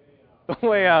 huh?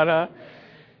 Way out, huh?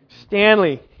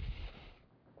 Stanley.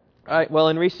 All right, well,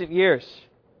 in recent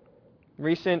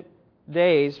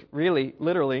days, really,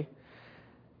 literally,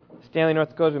 Stanley, North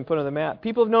Dakota has been put on the map.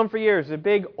 People have known for years, a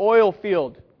big oil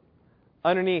field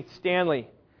underneath Stanley.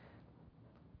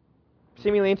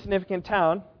 Seemingly insignificant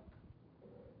town.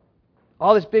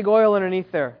 All this big oil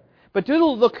underneath there. But due to the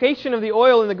location of the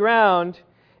oil in the ground,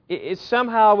 it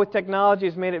somehow, with technology,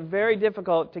 has made it very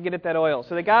difficult to get at that oil.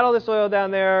 So they got all this oil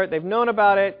down there. They've known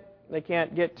about it. They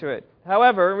can't get to it.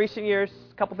 However, in recent years,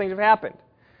 a couple things have happened.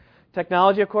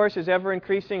 Technology, of course, is ever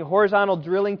increasing. Horizontal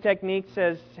drilling techniques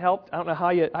has helped. I don't know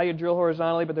how you drill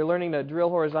horizontally, but they're learning to drill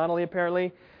horizontally,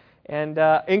 apparently. And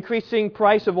increasing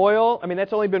price of oil. I mean,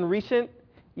 that's only been recent.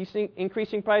 You see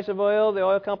increasing price of oil. The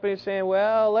oil company is saying,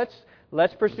 well,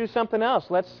 let's pursue something else.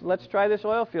 Let's try this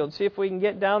oil field, see if we can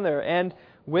get down there. And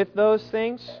with those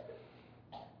things,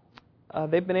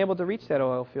 they've been able to reach that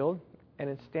oil field. And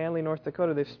in Stanley, North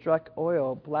Dakota, they've struck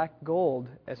oil, black gold,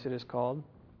 as it is called.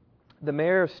 The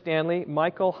mayor of Stanley,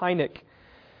 Michael Hynek,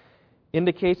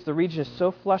 indicates the region is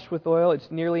so flush with oil, it's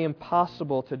nearly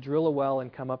impossible to drill a well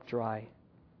and come up dry.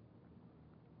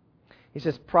 He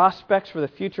says, prospects for the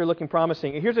future looking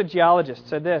promising. Here's a geologist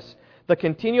said this: the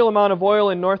continual amount of oil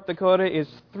in North Dakota is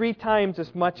 3 times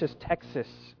as much as Texas.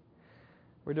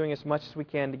 We're doing as much as we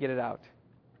can to get it out.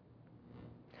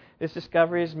 This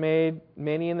discovery has made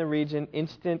many in the region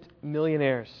instant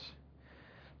millionaires.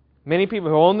 Many people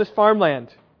who own this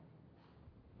farmland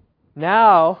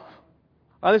now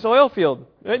on this oil field.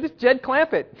 This Jed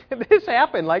Clampett. This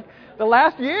happened like the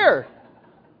last year.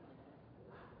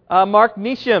 Mark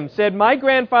Neesham said, my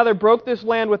grandfather broke this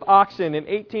land with oxen in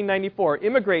 1894.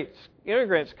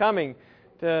 Immigrants coming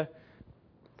to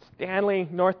Stanley,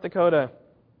 North Dakota,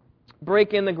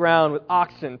 break in the ground with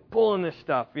oxen, pulling this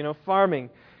stuff, farming.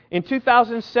 In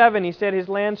 2007, he said his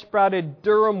land sprouted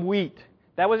durum wheat.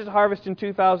 That was his harvest in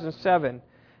 2007.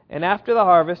 And after the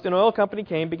harvest, an oil company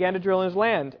began to drill in his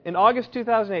land. In August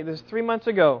 2008, this is 3 months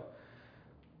ago,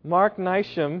 Mark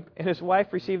Neesham and his wife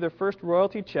received their first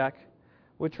royalty check,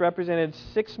 which represented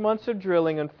 6 months of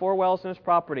drilling on 4 wells in his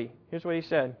property. Here's what he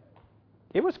said.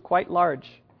 It was quite large.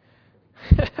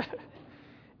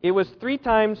 It was 3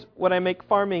 times what I make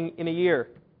farming in a year.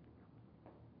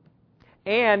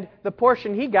 And the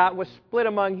portion he got was split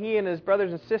among he and his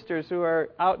brothers and sisters who are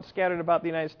out scattered about the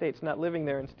United States, not living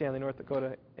there in Stanley, North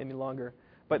Dakota any longer.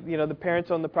 But, the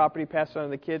parents own the property, passed it on to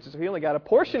the kids, so he only got a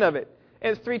portion of it.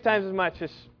 And it's 3 times as much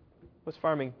as was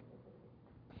farming.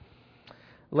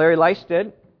 Larry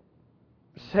Lysted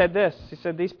said this. He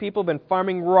said, these people have been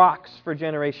farming rocks for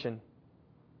generations.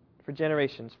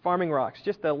 Farming rocks.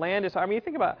 Just the land is... you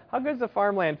think about how good is the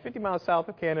farmland 50 miles south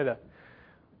of Canada?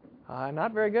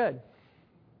 Not very good.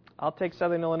 I'll take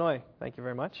Southern Illinois. Thank you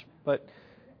very much. But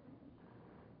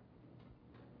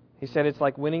he said it's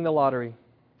like winning the lottery.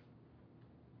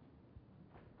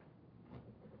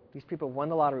 These people won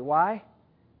the lottery. Why?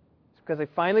 It's because they've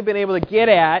finally been able to get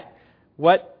at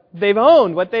what they've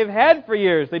owned, what they've had for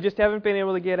years. They just haven't been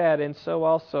able to get at it. And so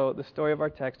also, the story of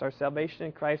our text, our salvation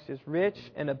in Christ is rich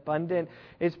and abundant.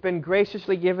 It's been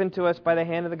graciously given to us by the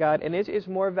hand of the God, and it is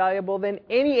more valuable than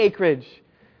any acreage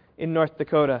in North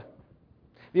Dakota.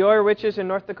 The oil riches in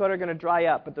North Dakota are going to dry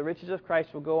up, but the riches of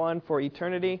Christ will go on for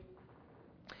eternity.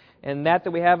 And that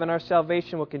we have in our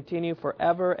salvation will continue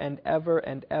forever and ever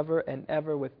and ever and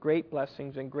ever with great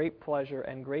blessings and great pleasure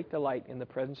and great delight in the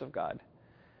presence of God.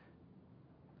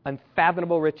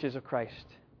 Unfathomable riches of Christ.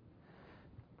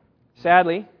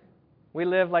 Sadly, we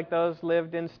live like those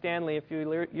lived in Stanley a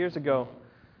few years ago.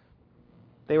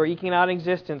 They were eking out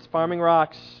existence, farming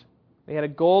rocks. They had a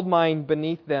gold mine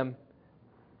beneath them.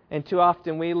 And too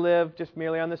often we live just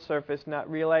merely on the surface, not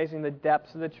realizing the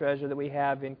depths of the treasure that we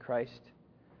have in Christ.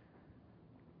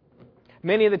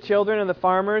 Many of the children of the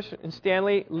farmers in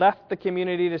Stanley left the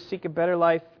community to seek a better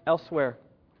life elsewhere.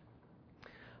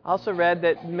 I also read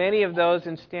that many of those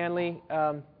in Stanley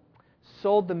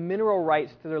sold the mineral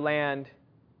rights to their land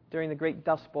during the Great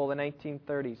Dust Bowl in the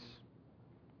 1930s.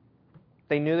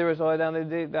 They knew there was oil down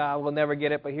there. We'll never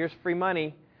get it, but here's free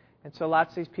money. And so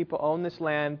lots of these people own this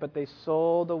land, but they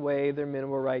sold away their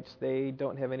mineral rights. They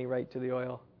don't have any right to the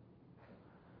oil.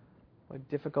 What a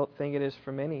difficult thing it is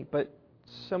for many. But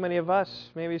so many of us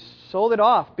maybe sold it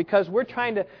off because we're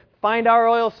trying to find our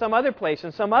oil some other place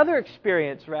and some other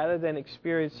experience rather than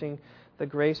experiencing the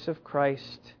grace of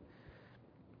Christ.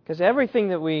 Because everything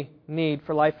that we need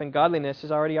for life and godliness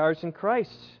is already ours in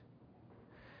Christ.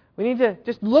 We need to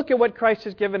just look at what Christ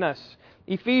has given us.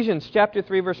 Ephesians chapter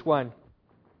 3, verse 1.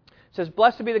 It says,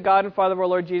 "Blessed be the God and Father of our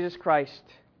Lord Jesus Christ,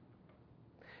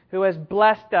 who has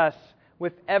blessed us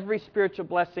with every spiritual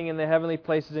blessing in the heavenly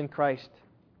places in Christ."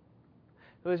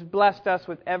 Who has blessed us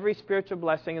with every spiritual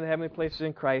blessing in the heavenly places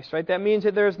in Christ. Right? That means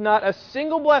that there is not a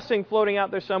single blessing floating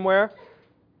out there somewhere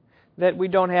that we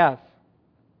don't have.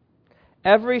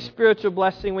 Every spiritual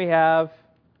blessing we have,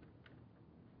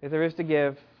 if there is to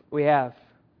give, we have.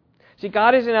 See,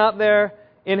 God isn't out there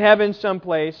in heaven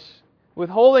someplace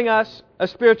withholding us a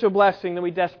spiritual blessing that we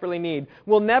desperately need.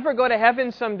 We'll never go to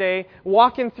heaven someday,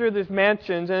 walking through these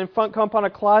mansions and come upon a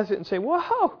closet and say,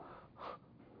 "Whoa,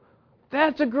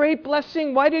 that's a great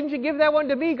blessing. Why didn't you give that one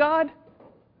to me, God?"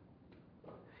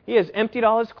 He has emptied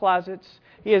all His closets.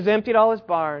 He has emptied all His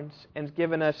barns and has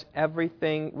given us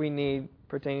everything we need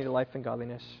pertaining to life and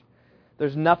godliness.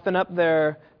 There's nothing up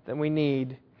there that we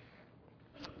need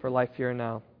for life here and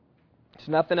now. There's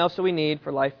nothing else that we need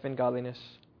for life and godliness.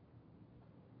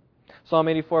 Psalm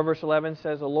 84 verse 11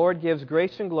 says, "The Lord gives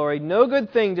grace and glory. No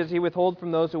good thing does He withhold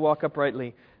from those who walk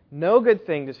uprightly." No good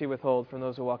thing does He withhold from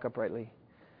those who walk uprightly.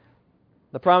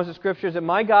 The promise of Scripture is that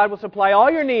my God will supply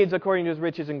all your needs according to His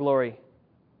riches and glory.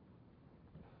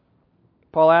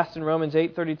 Paul asked in Romans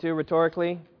 8:32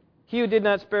 rhetorically, "He who did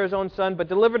not spare His own Son, but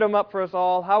delivered Him up for us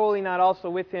all, how will He not also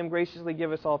with Him graciously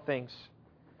give us all things?"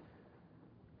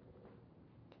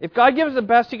 If God gives the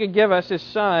best He could give us, His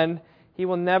Son, He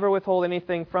will never withhold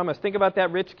anything from us. Think about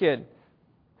that rich kid.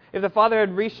 If the father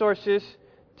had resources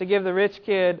to give the rich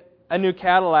kid a new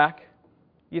Cadillac,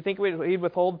 you think He'd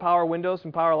withhold power windows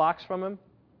and power locks from him?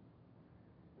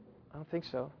 I don't think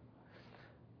so.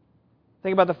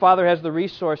 Think about the father has the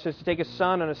resources to take his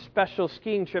son on a special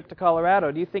skiing trip to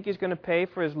Colorado. Do you think He's going to pay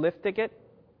for his lift ticket?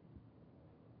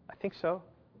 I think so.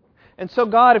 And so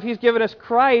God, if He's given us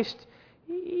Christ,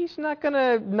 He's not going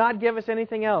to not give us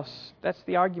anything else. That's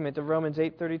the argument of Romans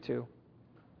 8:32.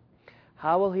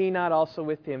 How will He not also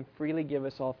with Him freely give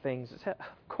us all things?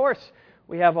 Of course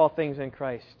we have all things in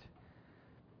Christ.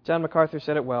 John MacArthur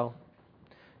said it well.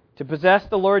 To possess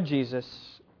the Lord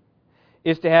Jesus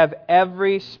is to have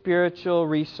every spiritual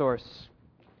resource.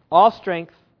 All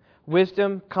strength,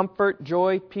 wisdom, comfort,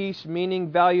 joy, peace,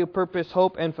 meaning, value, purpose,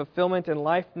 hope, and fulfillment in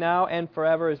life now and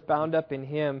forever is bound up in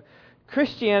Him.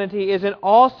 Christianity is an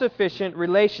all-sufficient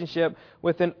relationship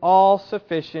with an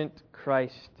all-sufficient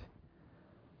Christ.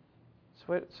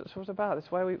 That's what it's about. That's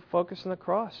why we focus on the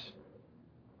cross.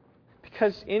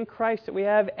 Because in Christ we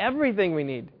have everything we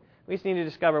need. We just need to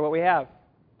discover what we have.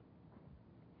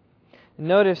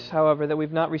 Notice, however, that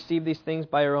we've not received these things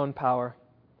by our own power.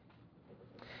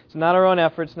 It's not our own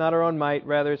efforts, not our own might.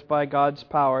 Rather, it's by God's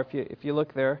power. If you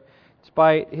look there, it's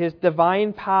by His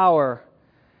divine power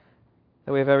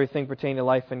that we have everything pertaining to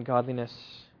life and godliness.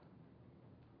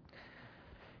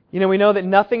 You know, we know that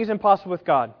nothing is impossible with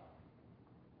God.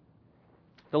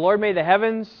 The Lord made the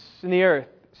heavens and the earth,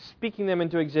 speaking them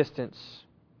into existence,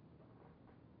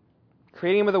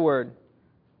 creating them with a word.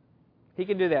 He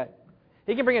can do that.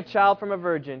 He can bring a child from a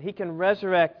virgin. He can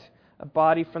resurrect a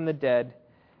body from the dead.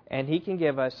 And He can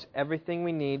give us everything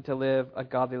we need to live a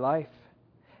godly life.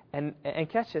 And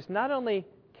catch this, not only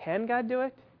can God do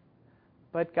it,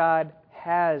 but God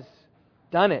has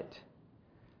done it.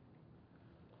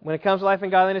 When it comes to life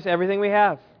and godliness, everything we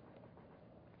have.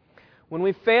 When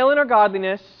we fail in our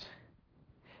godliness,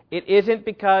 it isn't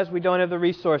because we don't have the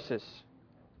resources.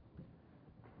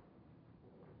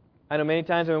 I know many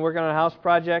times I've been working on a house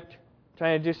project,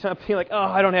 trying to do something like, oh,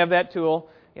 I don't have that tool.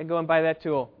 You go and buy that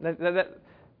tool. That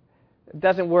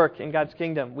doesn't work in God's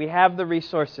kingdom. We have the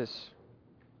resources.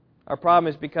 Our problem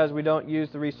is because we don't use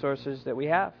the resources that we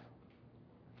have.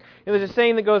 You know, there's a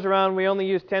saying that goes around, we only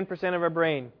use 10% of our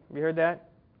brain. Have you heard that?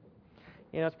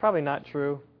 You know, it's probably not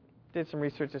true. did some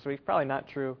research this week. Probably not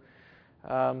true.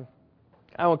 I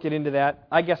won't get into that.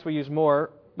 I guess we use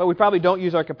more, but we probably don't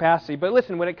use our capacity. But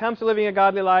listen, when it comes to living a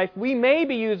godly life, we may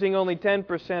be using only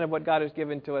 10% of what God has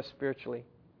given to us spiritually.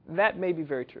 That may be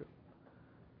very true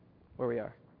where we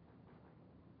are.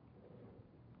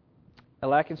 A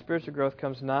lack in spiritual growth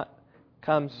comes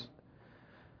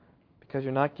because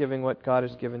you're not giving what God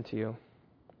has given to you.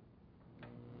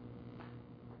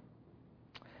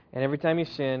 And every time you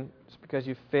sin, it's because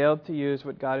you failed to use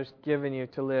what God has given you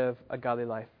to live a godly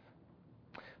life.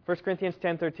 1 Corinthians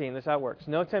 10:13, this is how it works.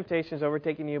 No temptation is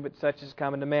overtaking you, but such is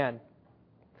common to man.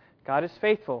 God is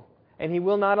faithful, and He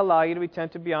will not allow you to be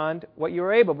tempted beyond what you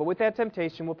are able. But with that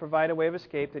temptation will provide a way of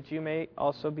escape that you may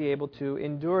also be able to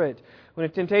endure it. When a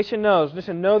temptation know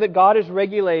that God is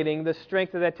regulating the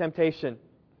strength of that temptation.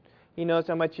 He knows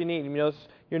how much you need. He knows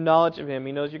your knowledge of Him.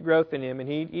 He knows your growth in Him. And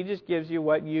He just gives you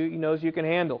what He knows you can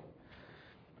handle.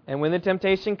 And when the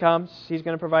temptation comes, He's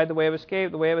going to provide the way of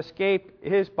escape. The way of escape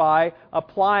is by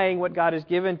applying what God has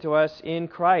given to us in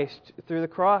Christ through the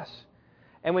cross.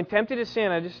 And when tempted to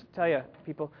sin, I just tell you,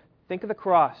 people, think of the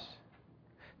cross.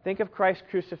 Think of Christ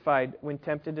crucified when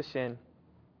tempted to sin.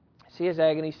 See His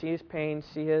agony, see His pain,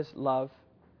 see His love.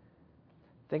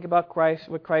 Think about Christ,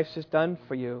 what Christ has done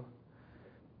for you.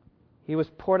 He was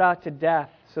poured out to death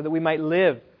so that we might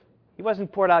live. He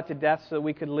wasn't poured out to death so that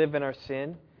we could live in our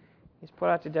sin. He's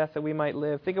poured out to death that we might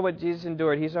live. Think of what Jesus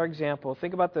endured. He's our example.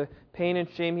 Think about the pain and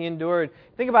shame He endured.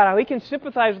 Think about how He can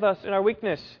sympathize with us in our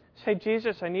weakness. Say,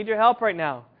 Jesus, I need your help right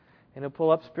now. And He'll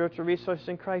pull up spiritual resources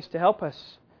in Christ to help us.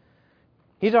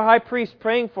 He's our high priest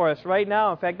praying for us right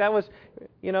now. In fact, that was,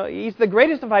 He's the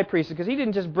greatest of high priests because He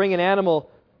didn't just bring an animal,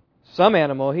 some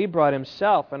animal. He brought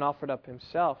Himself and offered up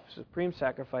Himself. Supreme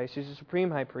sacrifice. He's a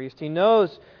supreme high priest. He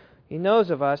knows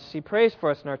of us. He prays for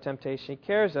us in our temptation. He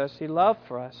cares us. He loved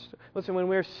for us. Listen, when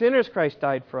we were sinners, Christ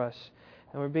died for us.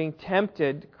 And we're being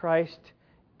tempted, Christ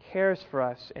cares for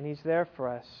us. And He's there for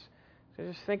us. So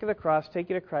just think of the cross. Take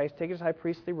you to Christ. Take His high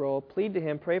priestly role. Plead to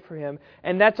Him. Pray for Him.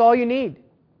 And that's all you need.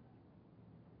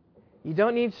 You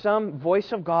don't need some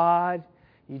voice of God.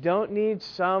 You don't need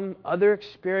some other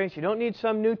experience. You don't need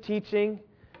some new teaching.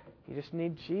 You just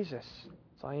need Jesus.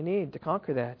 That's all you need to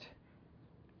conquer that.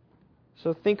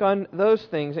 So think on those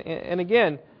things. And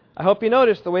again, I hope you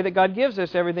notice the way that God gives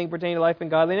us everything pertaining to life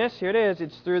and godliness. Here it is.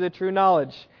 It's through the true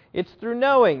knowledge. It's through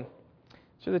knowing.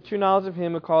 It's through the true knowledge of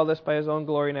Him who called us by His own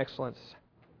glory and excellence.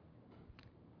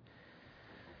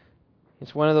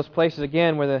 It's one of those places,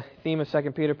 again, where the theme of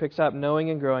 2 Peter picks up, knowing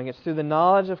and growing. It's through the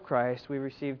knowledge of Christ we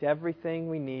received everything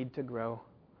we need to grow.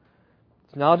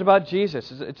 It's knowledge about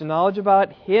Jesus. It's knowledge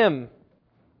about Him.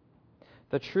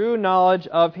 The true knowledge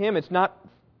of Him. It's not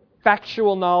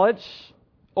factual knowledge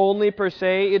only per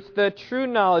se. It's the true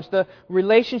knowledge, the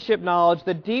relationship knowledge,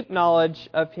 the deep knowledge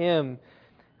of Him.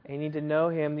 And you need to know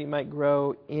Him that you might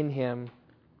grow in Him.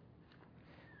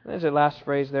 There's the last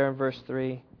phrase there in verse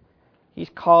 3. He's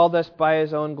called us by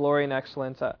His own glory and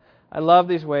excellence. I love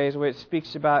these ways where it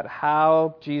speaks about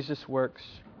how Jesus works.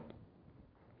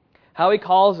 How He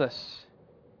calls us.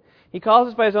 He calls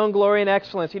us by His own glory and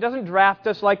excellence. He doesn't draft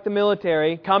us like the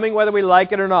military, coming whether we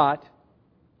like it or not.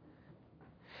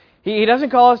 He doesn't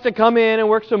call us to come in and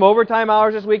work some overtime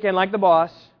hours this weekend like the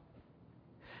boss.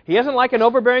 He isn't like an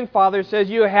overbearing father who says,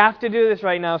 you have to do this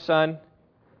right now, son.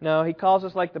 No, He calls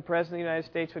us like the President of the United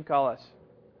States would call us.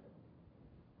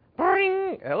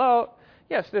 Bring! Hello.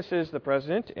 Yes, this is the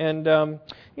President. And, I'm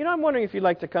wondering if you'd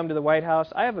like to come to the White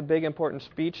House. I have a big, important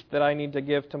speech that I need to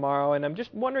give tomorrow, and I'm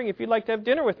just wondering if you'd like to have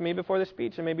dinner with me before the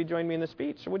speech and maybe join me in the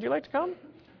speech. Would you like to come?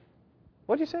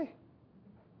 What do you say?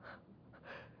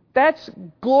 That's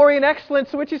glory and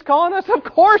excellence to which He's calling us. Of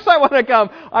course I want to come.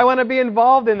 I want to be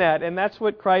involved in that. And that's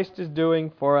what Christ is doing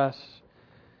for us.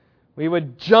 We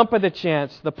would jump at the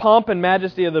chance, the pomp and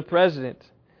majesty of the President.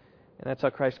 And that's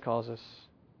how Christ calls us.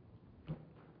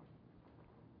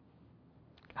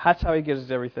 That's how He gives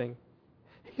us everything.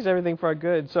 He gives everything for our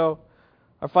good. So,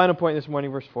 our final point this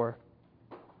morning, verse 4.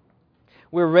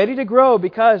 We're ready to grow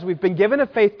because we've been given a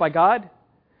faith by God.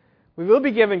 We will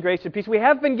be given grace and peace. We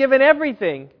have been given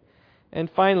everything. And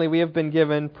finally, we have been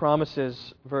given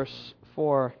promises. Verse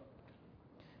 4.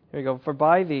 Here we go. For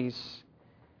by these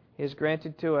He has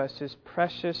granted to us His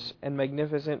precious and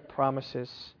magnificent promises,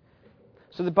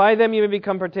 so that by them you may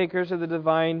become partakers of the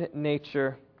divine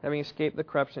nature, having escaped the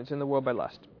corruption that's in the world by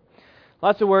lust.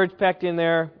 Lots of words packed in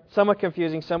there, somewhat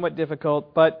confusing, somewhat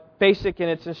difficult, but basic in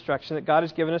its instruction that God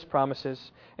has given us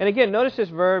promises. And again, notice this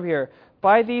verb here.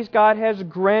 By these God has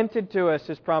granted to us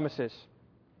His promises.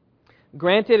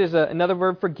 Granted is another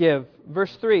verb for give.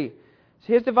 Verse 3.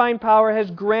 His divine power has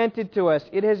granted to us.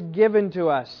 It has given to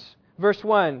us. Verse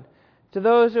 1. to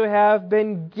those who have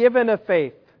been given a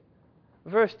faith.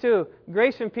 Verse 2,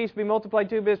 grace and peace be multiplied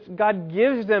to you, but God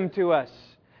gives them to us.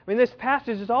 I mean, this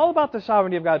passage is all about the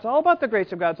sovereignty of God. It's all about the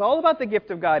grace of God. It's all about the gift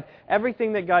of God.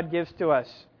 Everything that God gives to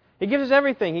us. He gives us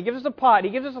everything. He gives us a pot. He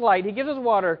gives us light. He gives us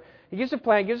water. He gives us a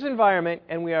plant. He gives us an environment.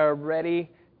 And we are ready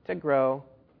to grow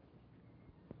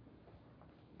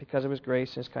because of His grace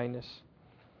and His kindness.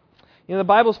 You know, the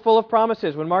Bible's full of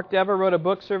promises. When Mark Dever wrote a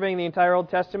book surveying the entire Old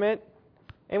Testament,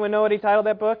 anyone know what he titled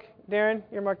that book? Darren,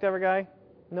 you're a Mark Dever guy?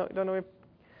 No, don't know.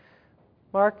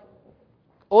 Mark?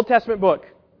 Old Testament book.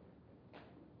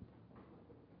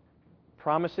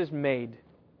 Promises Made.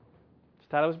 It's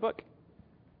the title of his book.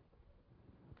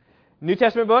 New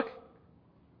Testament book.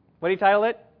 What did he title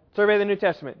it? Survey of the New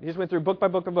Testament. He just went through book by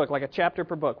book by book, like a chapter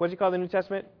per book. What does he call the New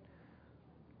Testament?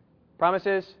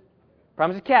 Promises.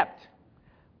 Promises kept.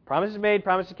 Promises made,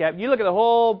 promises kept. You look at the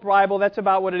whole Bible, that's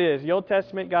about what it is. The Old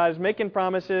Testament, God is making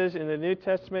promises. In the New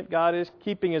Testament, God is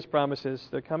keeping His promises.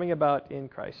 They're coming about in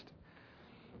Christ.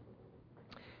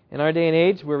 In our day and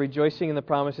age, we're rejoicing in the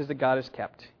promises that God has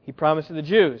kept. He promised to the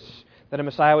Jews that a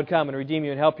Messiah would come and redeem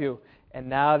you and help you. And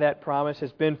now that promise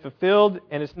has been fulfilled,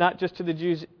 and it's not just to the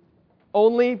Jews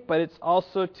only, but it's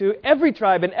also to every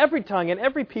tribe and every tongue and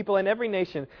every people and every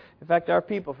nation. In fact, our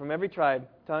people from every tribe,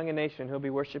 tongue, and nation who will be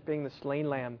worshiping the slain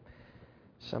Lamb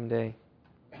someday.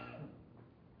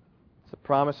 It's a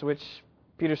promise which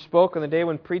Peter spoke on the day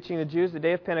when preaching to the Jews, the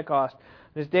day of Pentecost. On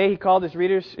this day, he called his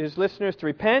readers, his listeners, to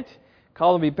repent,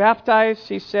 called them to be baptized.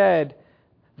 He said,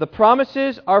 "The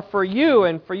promises are for you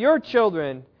and for your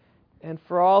children, and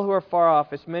for all who are far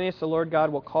off, as many as the Lord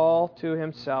God will call to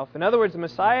Himself." In other words, the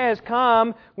Messiah has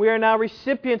come. We are now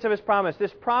recipients of His promise.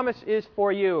 This promise is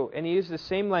for you. And he used the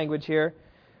same language here.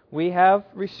 We have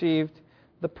received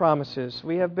the promises.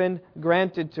 We have been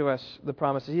granted to us the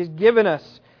promises. He has given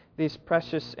us these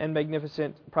precious and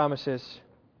magnificent promises.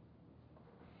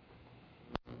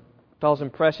 Calls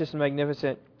them precious and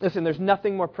magnificent. Listen, there's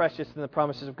nothing more precious than the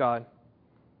promises of God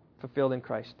fulfilled in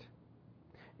Christ.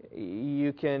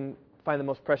 You can find the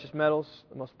most precious metals,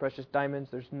 the most precious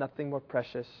diamonds. There's nothing more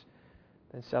precious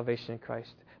than salvation in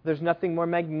Christ. There's nothing more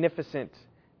magnificent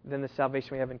than the salvation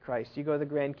we have in Christ. You go to the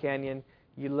Grand Canyon,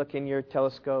 you look in your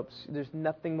telescopes, there's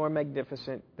nothing more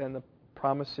magnificent than the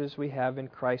promises we have in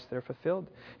Christ that are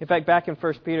fulfilled. In fact, back in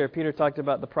 1 Peter, Peter talked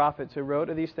about the prophets who wrote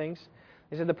of these things.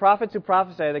 He said, the prophets who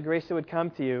prophesy the grace that would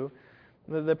come to you,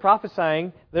 the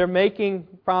prophesying, they're making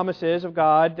promises of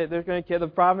God that they're going to the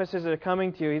promises that are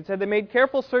coming to you. He said they made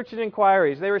careful search and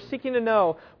inquiries. They were seeking to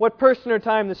know what person or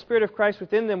time the Spirit of Christ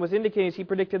within them was indicating as He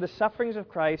predicted the sufferings of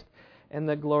Christ and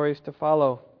the glories to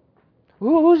follow.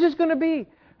 Who's this going to be?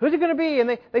 Who's it going to be?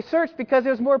 And they searched because it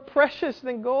was more precious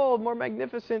than gold, more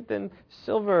magnificent than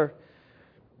silver.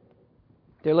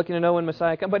 They're looking to know when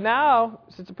Messiah comes. But now,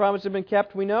 since the promise has been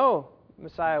kept, we know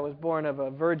Messiah was born of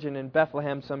a virgin in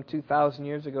Bethlehem some 2,000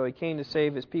 years ago. He came to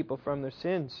save His people from their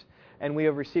sins. And we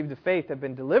have received the faith, have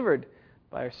been delivered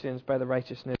by our sins by the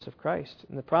righteousness of Christ.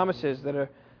 And the promises that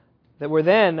were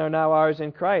then are now ours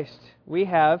in Christ. We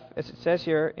have, as it says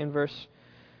here in verse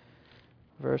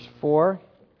 4,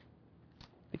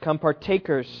 become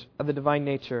partakers of the divine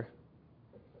nature.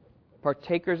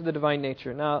 Partakers of the divine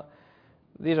nature. Now,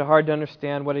 these are hard to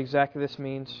understand what exactly this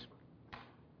means.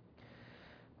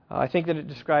 I think that it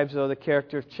describes, though, the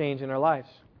character of change in our lives.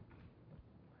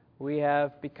 We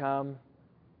have become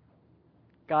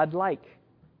God-like.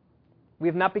 We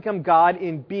have not become God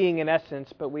in being in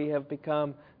essence, but we have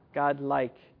become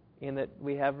God-like in that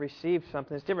we have received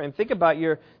something that's different. And think about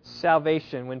your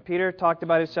salvation. When Peter talked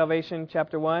about his salvation in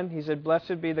chapter 1, he said,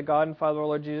 "Blessed be the God and Father of our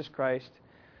Lord Jesus Christ,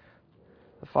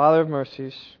 the Father of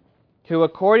mercies, who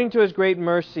according to His great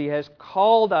mercy has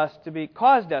caused us to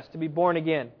be born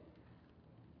again."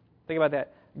 Think about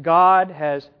that. God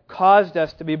has caused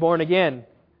us to be born again.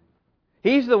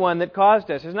 He's the one that caused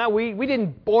us. It's not we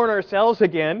didn't born ourselves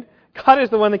again. God is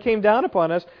the one that came down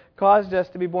upon us, caused us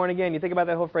to be born again. You think about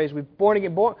that whole phrase, we've born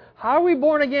again. How are we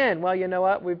born again? Well, you know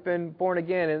what? We've been born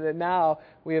again, and that now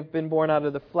we have been born out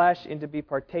of the flesh and to be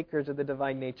partakers of the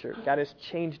divine nature. God has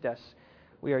changed us.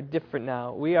 We are different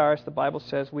now. We are, as the Bible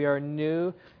says, we are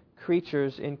new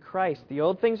creatures in Christ. The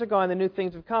old things are gone, the new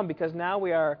things have come, because now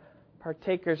we are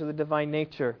partakers of the divine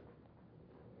nature.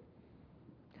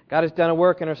 God has done a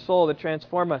work in our soul to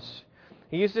transform us.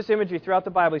 He used this imagery throughout the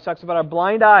Bible. He talks about our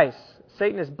blind eyes.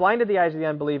 Satan has blinded the eyes of the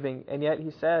unbelieving, and yet he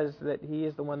says that he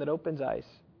is the one that opens eyes.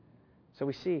 So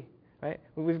we see, right?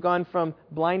 We've gone from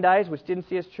blind eyes, which didn't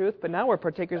see as truth, but now we're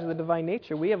partakers of the divine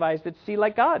nature. We have eyes that see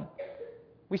like God.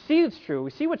 We see it's true.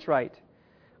 We see what's right.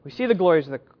 We see the glories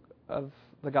of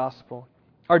the gospel.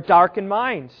 Our darkened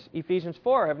minds, Ephesians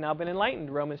 4, have now been enlightened,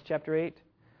 Romans chapter 8.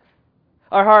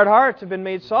 Our hard hearts have been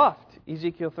made soft,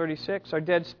 Ezekiel 36. Our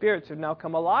dead spirits have now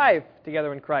come alive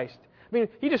together in Christ. I mean,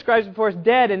 he describes it for us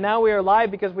dead, and now we are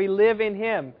alive because we live in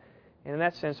Him. And in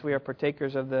that sense, we are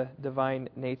partakers of the divine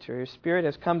nature. His Spirit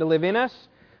has come to live in us.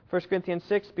 1 Corinthians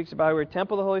 6 speaks about how we're a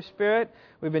temple of the Holy Spirit.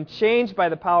 We've been changed by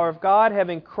the power of God,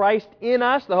 having Christ in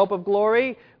us, the hope of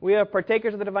glory. We are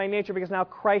partakers of the divine nature because now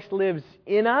Christ lives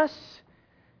in us,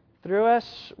 through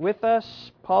us, with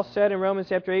us. Paul said in Romans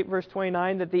chapter 8, verse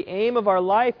 29, that the aim of our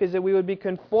life is that we would be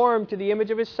conformed to the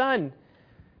image of His Son.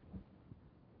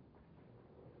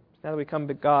 Not that we come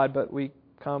to God, but we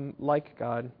come like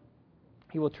God.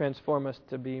 He will transform us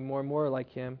to be more and more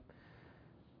like Him.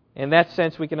 In that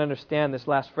sense, we can understand this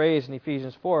last phrase in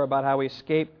Ephesians 4 about how we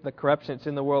escape the corruption that's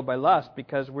in the world by lust,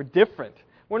 because we're different.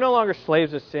 We're no longer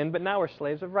slaves of sin, but now we're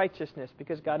slaves of righteousness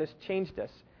because God has changed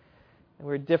us. And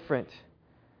we're different.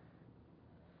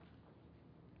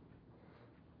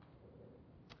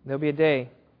 There'll be a day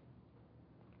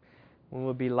when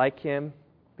we'll be like Him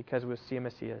because we'll see Him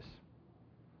as He is.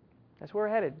 That's where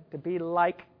we're headed, to be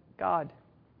like God.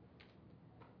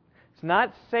 It's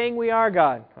not saying we are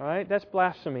God, all right? That's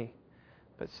blasphemy.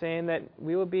 But saying that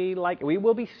we will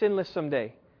be sinless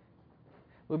someday.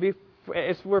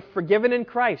 We're forgiven in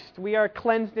Christ. We are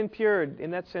cleansed and pure. In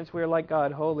that sense, we are like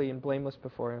God, holy and blameless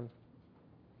before Him.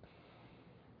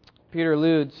 Peter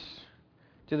alludes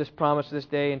to this promise this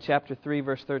day in chapter 3,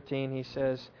 verse 13. He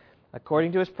says,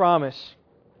 according to His promise,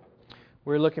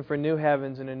 we're looking for new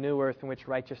heavens and a new earth in which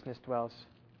righteousness dwells.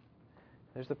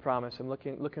 There's the promise. I'm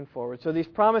looking forward. So these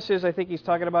promises, I think he's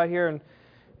talking about here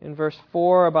in verse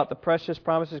 4 about the precious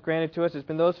promises granted to us. It's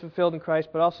been those fulfilled in Christ,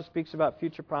 but also speaks about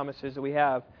future promises that we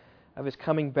have of His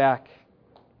coming back.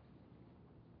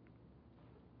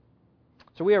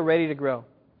 So we are ready to grow.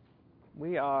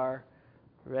 We are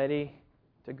ready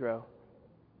to grow.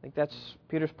 I think that's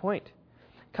Peter's point.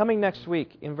 Coming next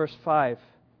week in verse 5,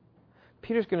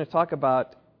 Peter's going to talk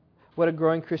about what a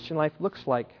growing Christian life looks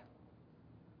like.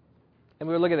 And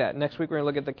we'll look at that. Next week we're going to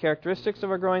look at the characteristics of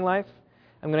our growing life.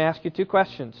 I'm going to ask you two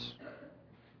questions.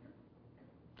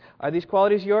 Are these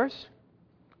qualities yours?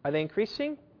 Are they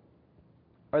increasing?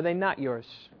 Or are they not yours?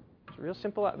 It's real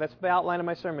simple. That's the outline of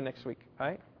my sermon next week. All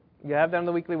right? You have that on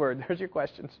the weekly word. There's your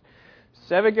questions.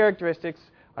 7 characteristics.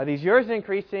 Are these yours and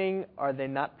increasing? Or are they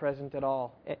not present at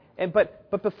all?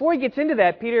 But before he gets into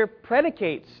that, Peter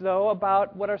predicates, though,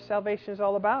 about what our salvation is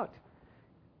all about.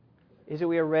 Is that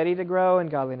we are ready to grow in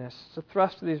godliness. It's the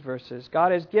thrust of these verses.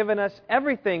 God has given us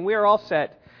everything. We are all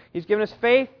set. He's given us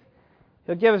faith.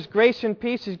 He'll give us grace and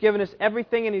peace. He's given us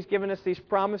everything, and He's given us these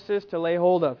promises to lay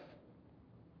hold of.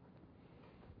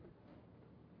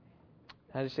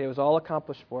 I just say it was all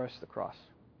accomplished for us, the cross.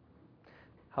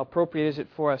 How appropriate is it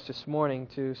for us this morning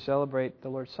to celebrate the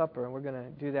Lord's Supper? And we're going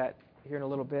to do that here in a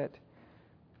little bit.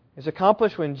 It's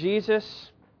accomplished when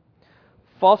Jesus,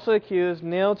 falsely accused,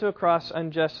 nailed to a cross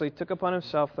unjustly, took upon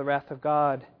Himself the wrath of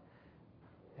God.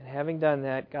 And having done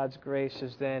that, God's grace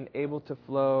is then able to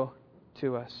flow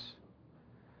to us.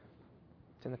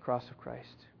 It's in the cross of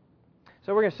Christ.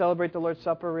 So we're going to celebrate the Lord's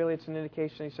Supper. Really, it's an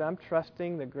indication. He said, I'm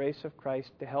trusting the grace of Christ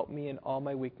to help me in all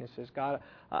my weaknesses. God,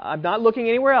 I'm not looking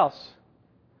anywhere else.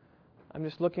 I'm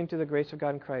just looking to the grace of God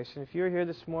in Christ. And if you're here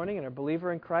this morning and are a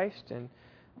believer in Christ and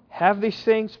have these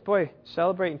things, boy,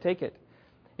 celebrate and take it.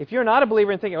 If you're not a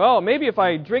believer and thinking, oh, maybe if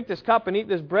I drink this cup and eat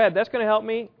this bread, that's going to help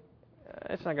me,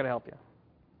 it's not going to help you.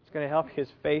 It's going to help His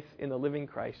faith in the living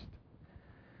Christ.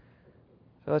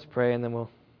 So let's pray, and then we'll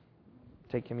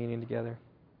take communion together.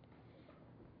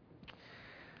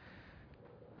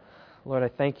 Lord, I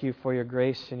thank You for Your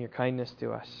grace and Your kindness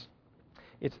to us.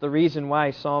 It's the reason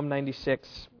why Psalm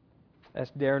 96,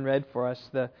 as Darren read for us,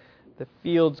 the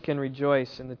fields can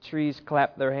rejoice and the trees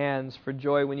clap their hands for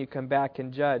joy when You come back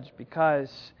and judge,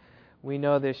 because we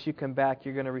know this, You come back,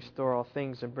 You're going to restore all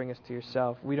things and bring us to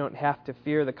Yourself. We don't have to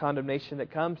fear the condemnation that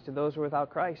comes to those who are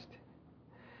without Christ.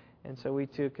 And so we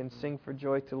too can sing for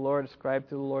joy to the Lord, ascribe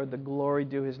to the Lord the glory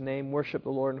due His name, worship the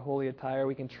Lord in holy attire.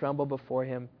 We can tremble before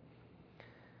Him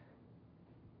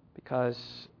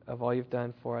because of all You've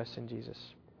done for us in Jesus.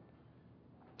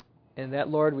 And that,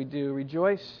 Lord, we do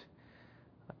rejoice.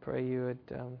 I pray You would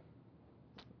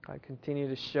God, continue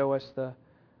to show us the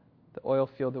oil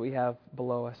field that we have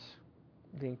below us,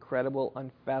 the incredible,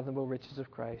 unfathomable riches of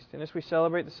Christ. And as we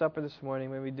celebrate the supper this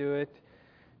morning, may we do it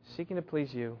seeking to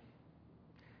please You,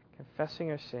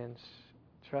 confessing our sins,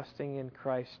 trusting in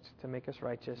Christ to make us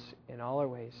righteous in all our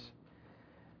ways.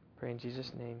 Pray in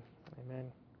Jesus' name.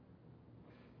 Amen.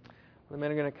 The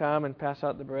men are going to come and pass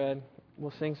out the bread.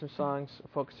 We'll sing some songs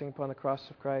focusing upon the cross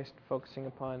of Christ, focusing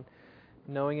upon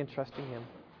knowing and trusting Him.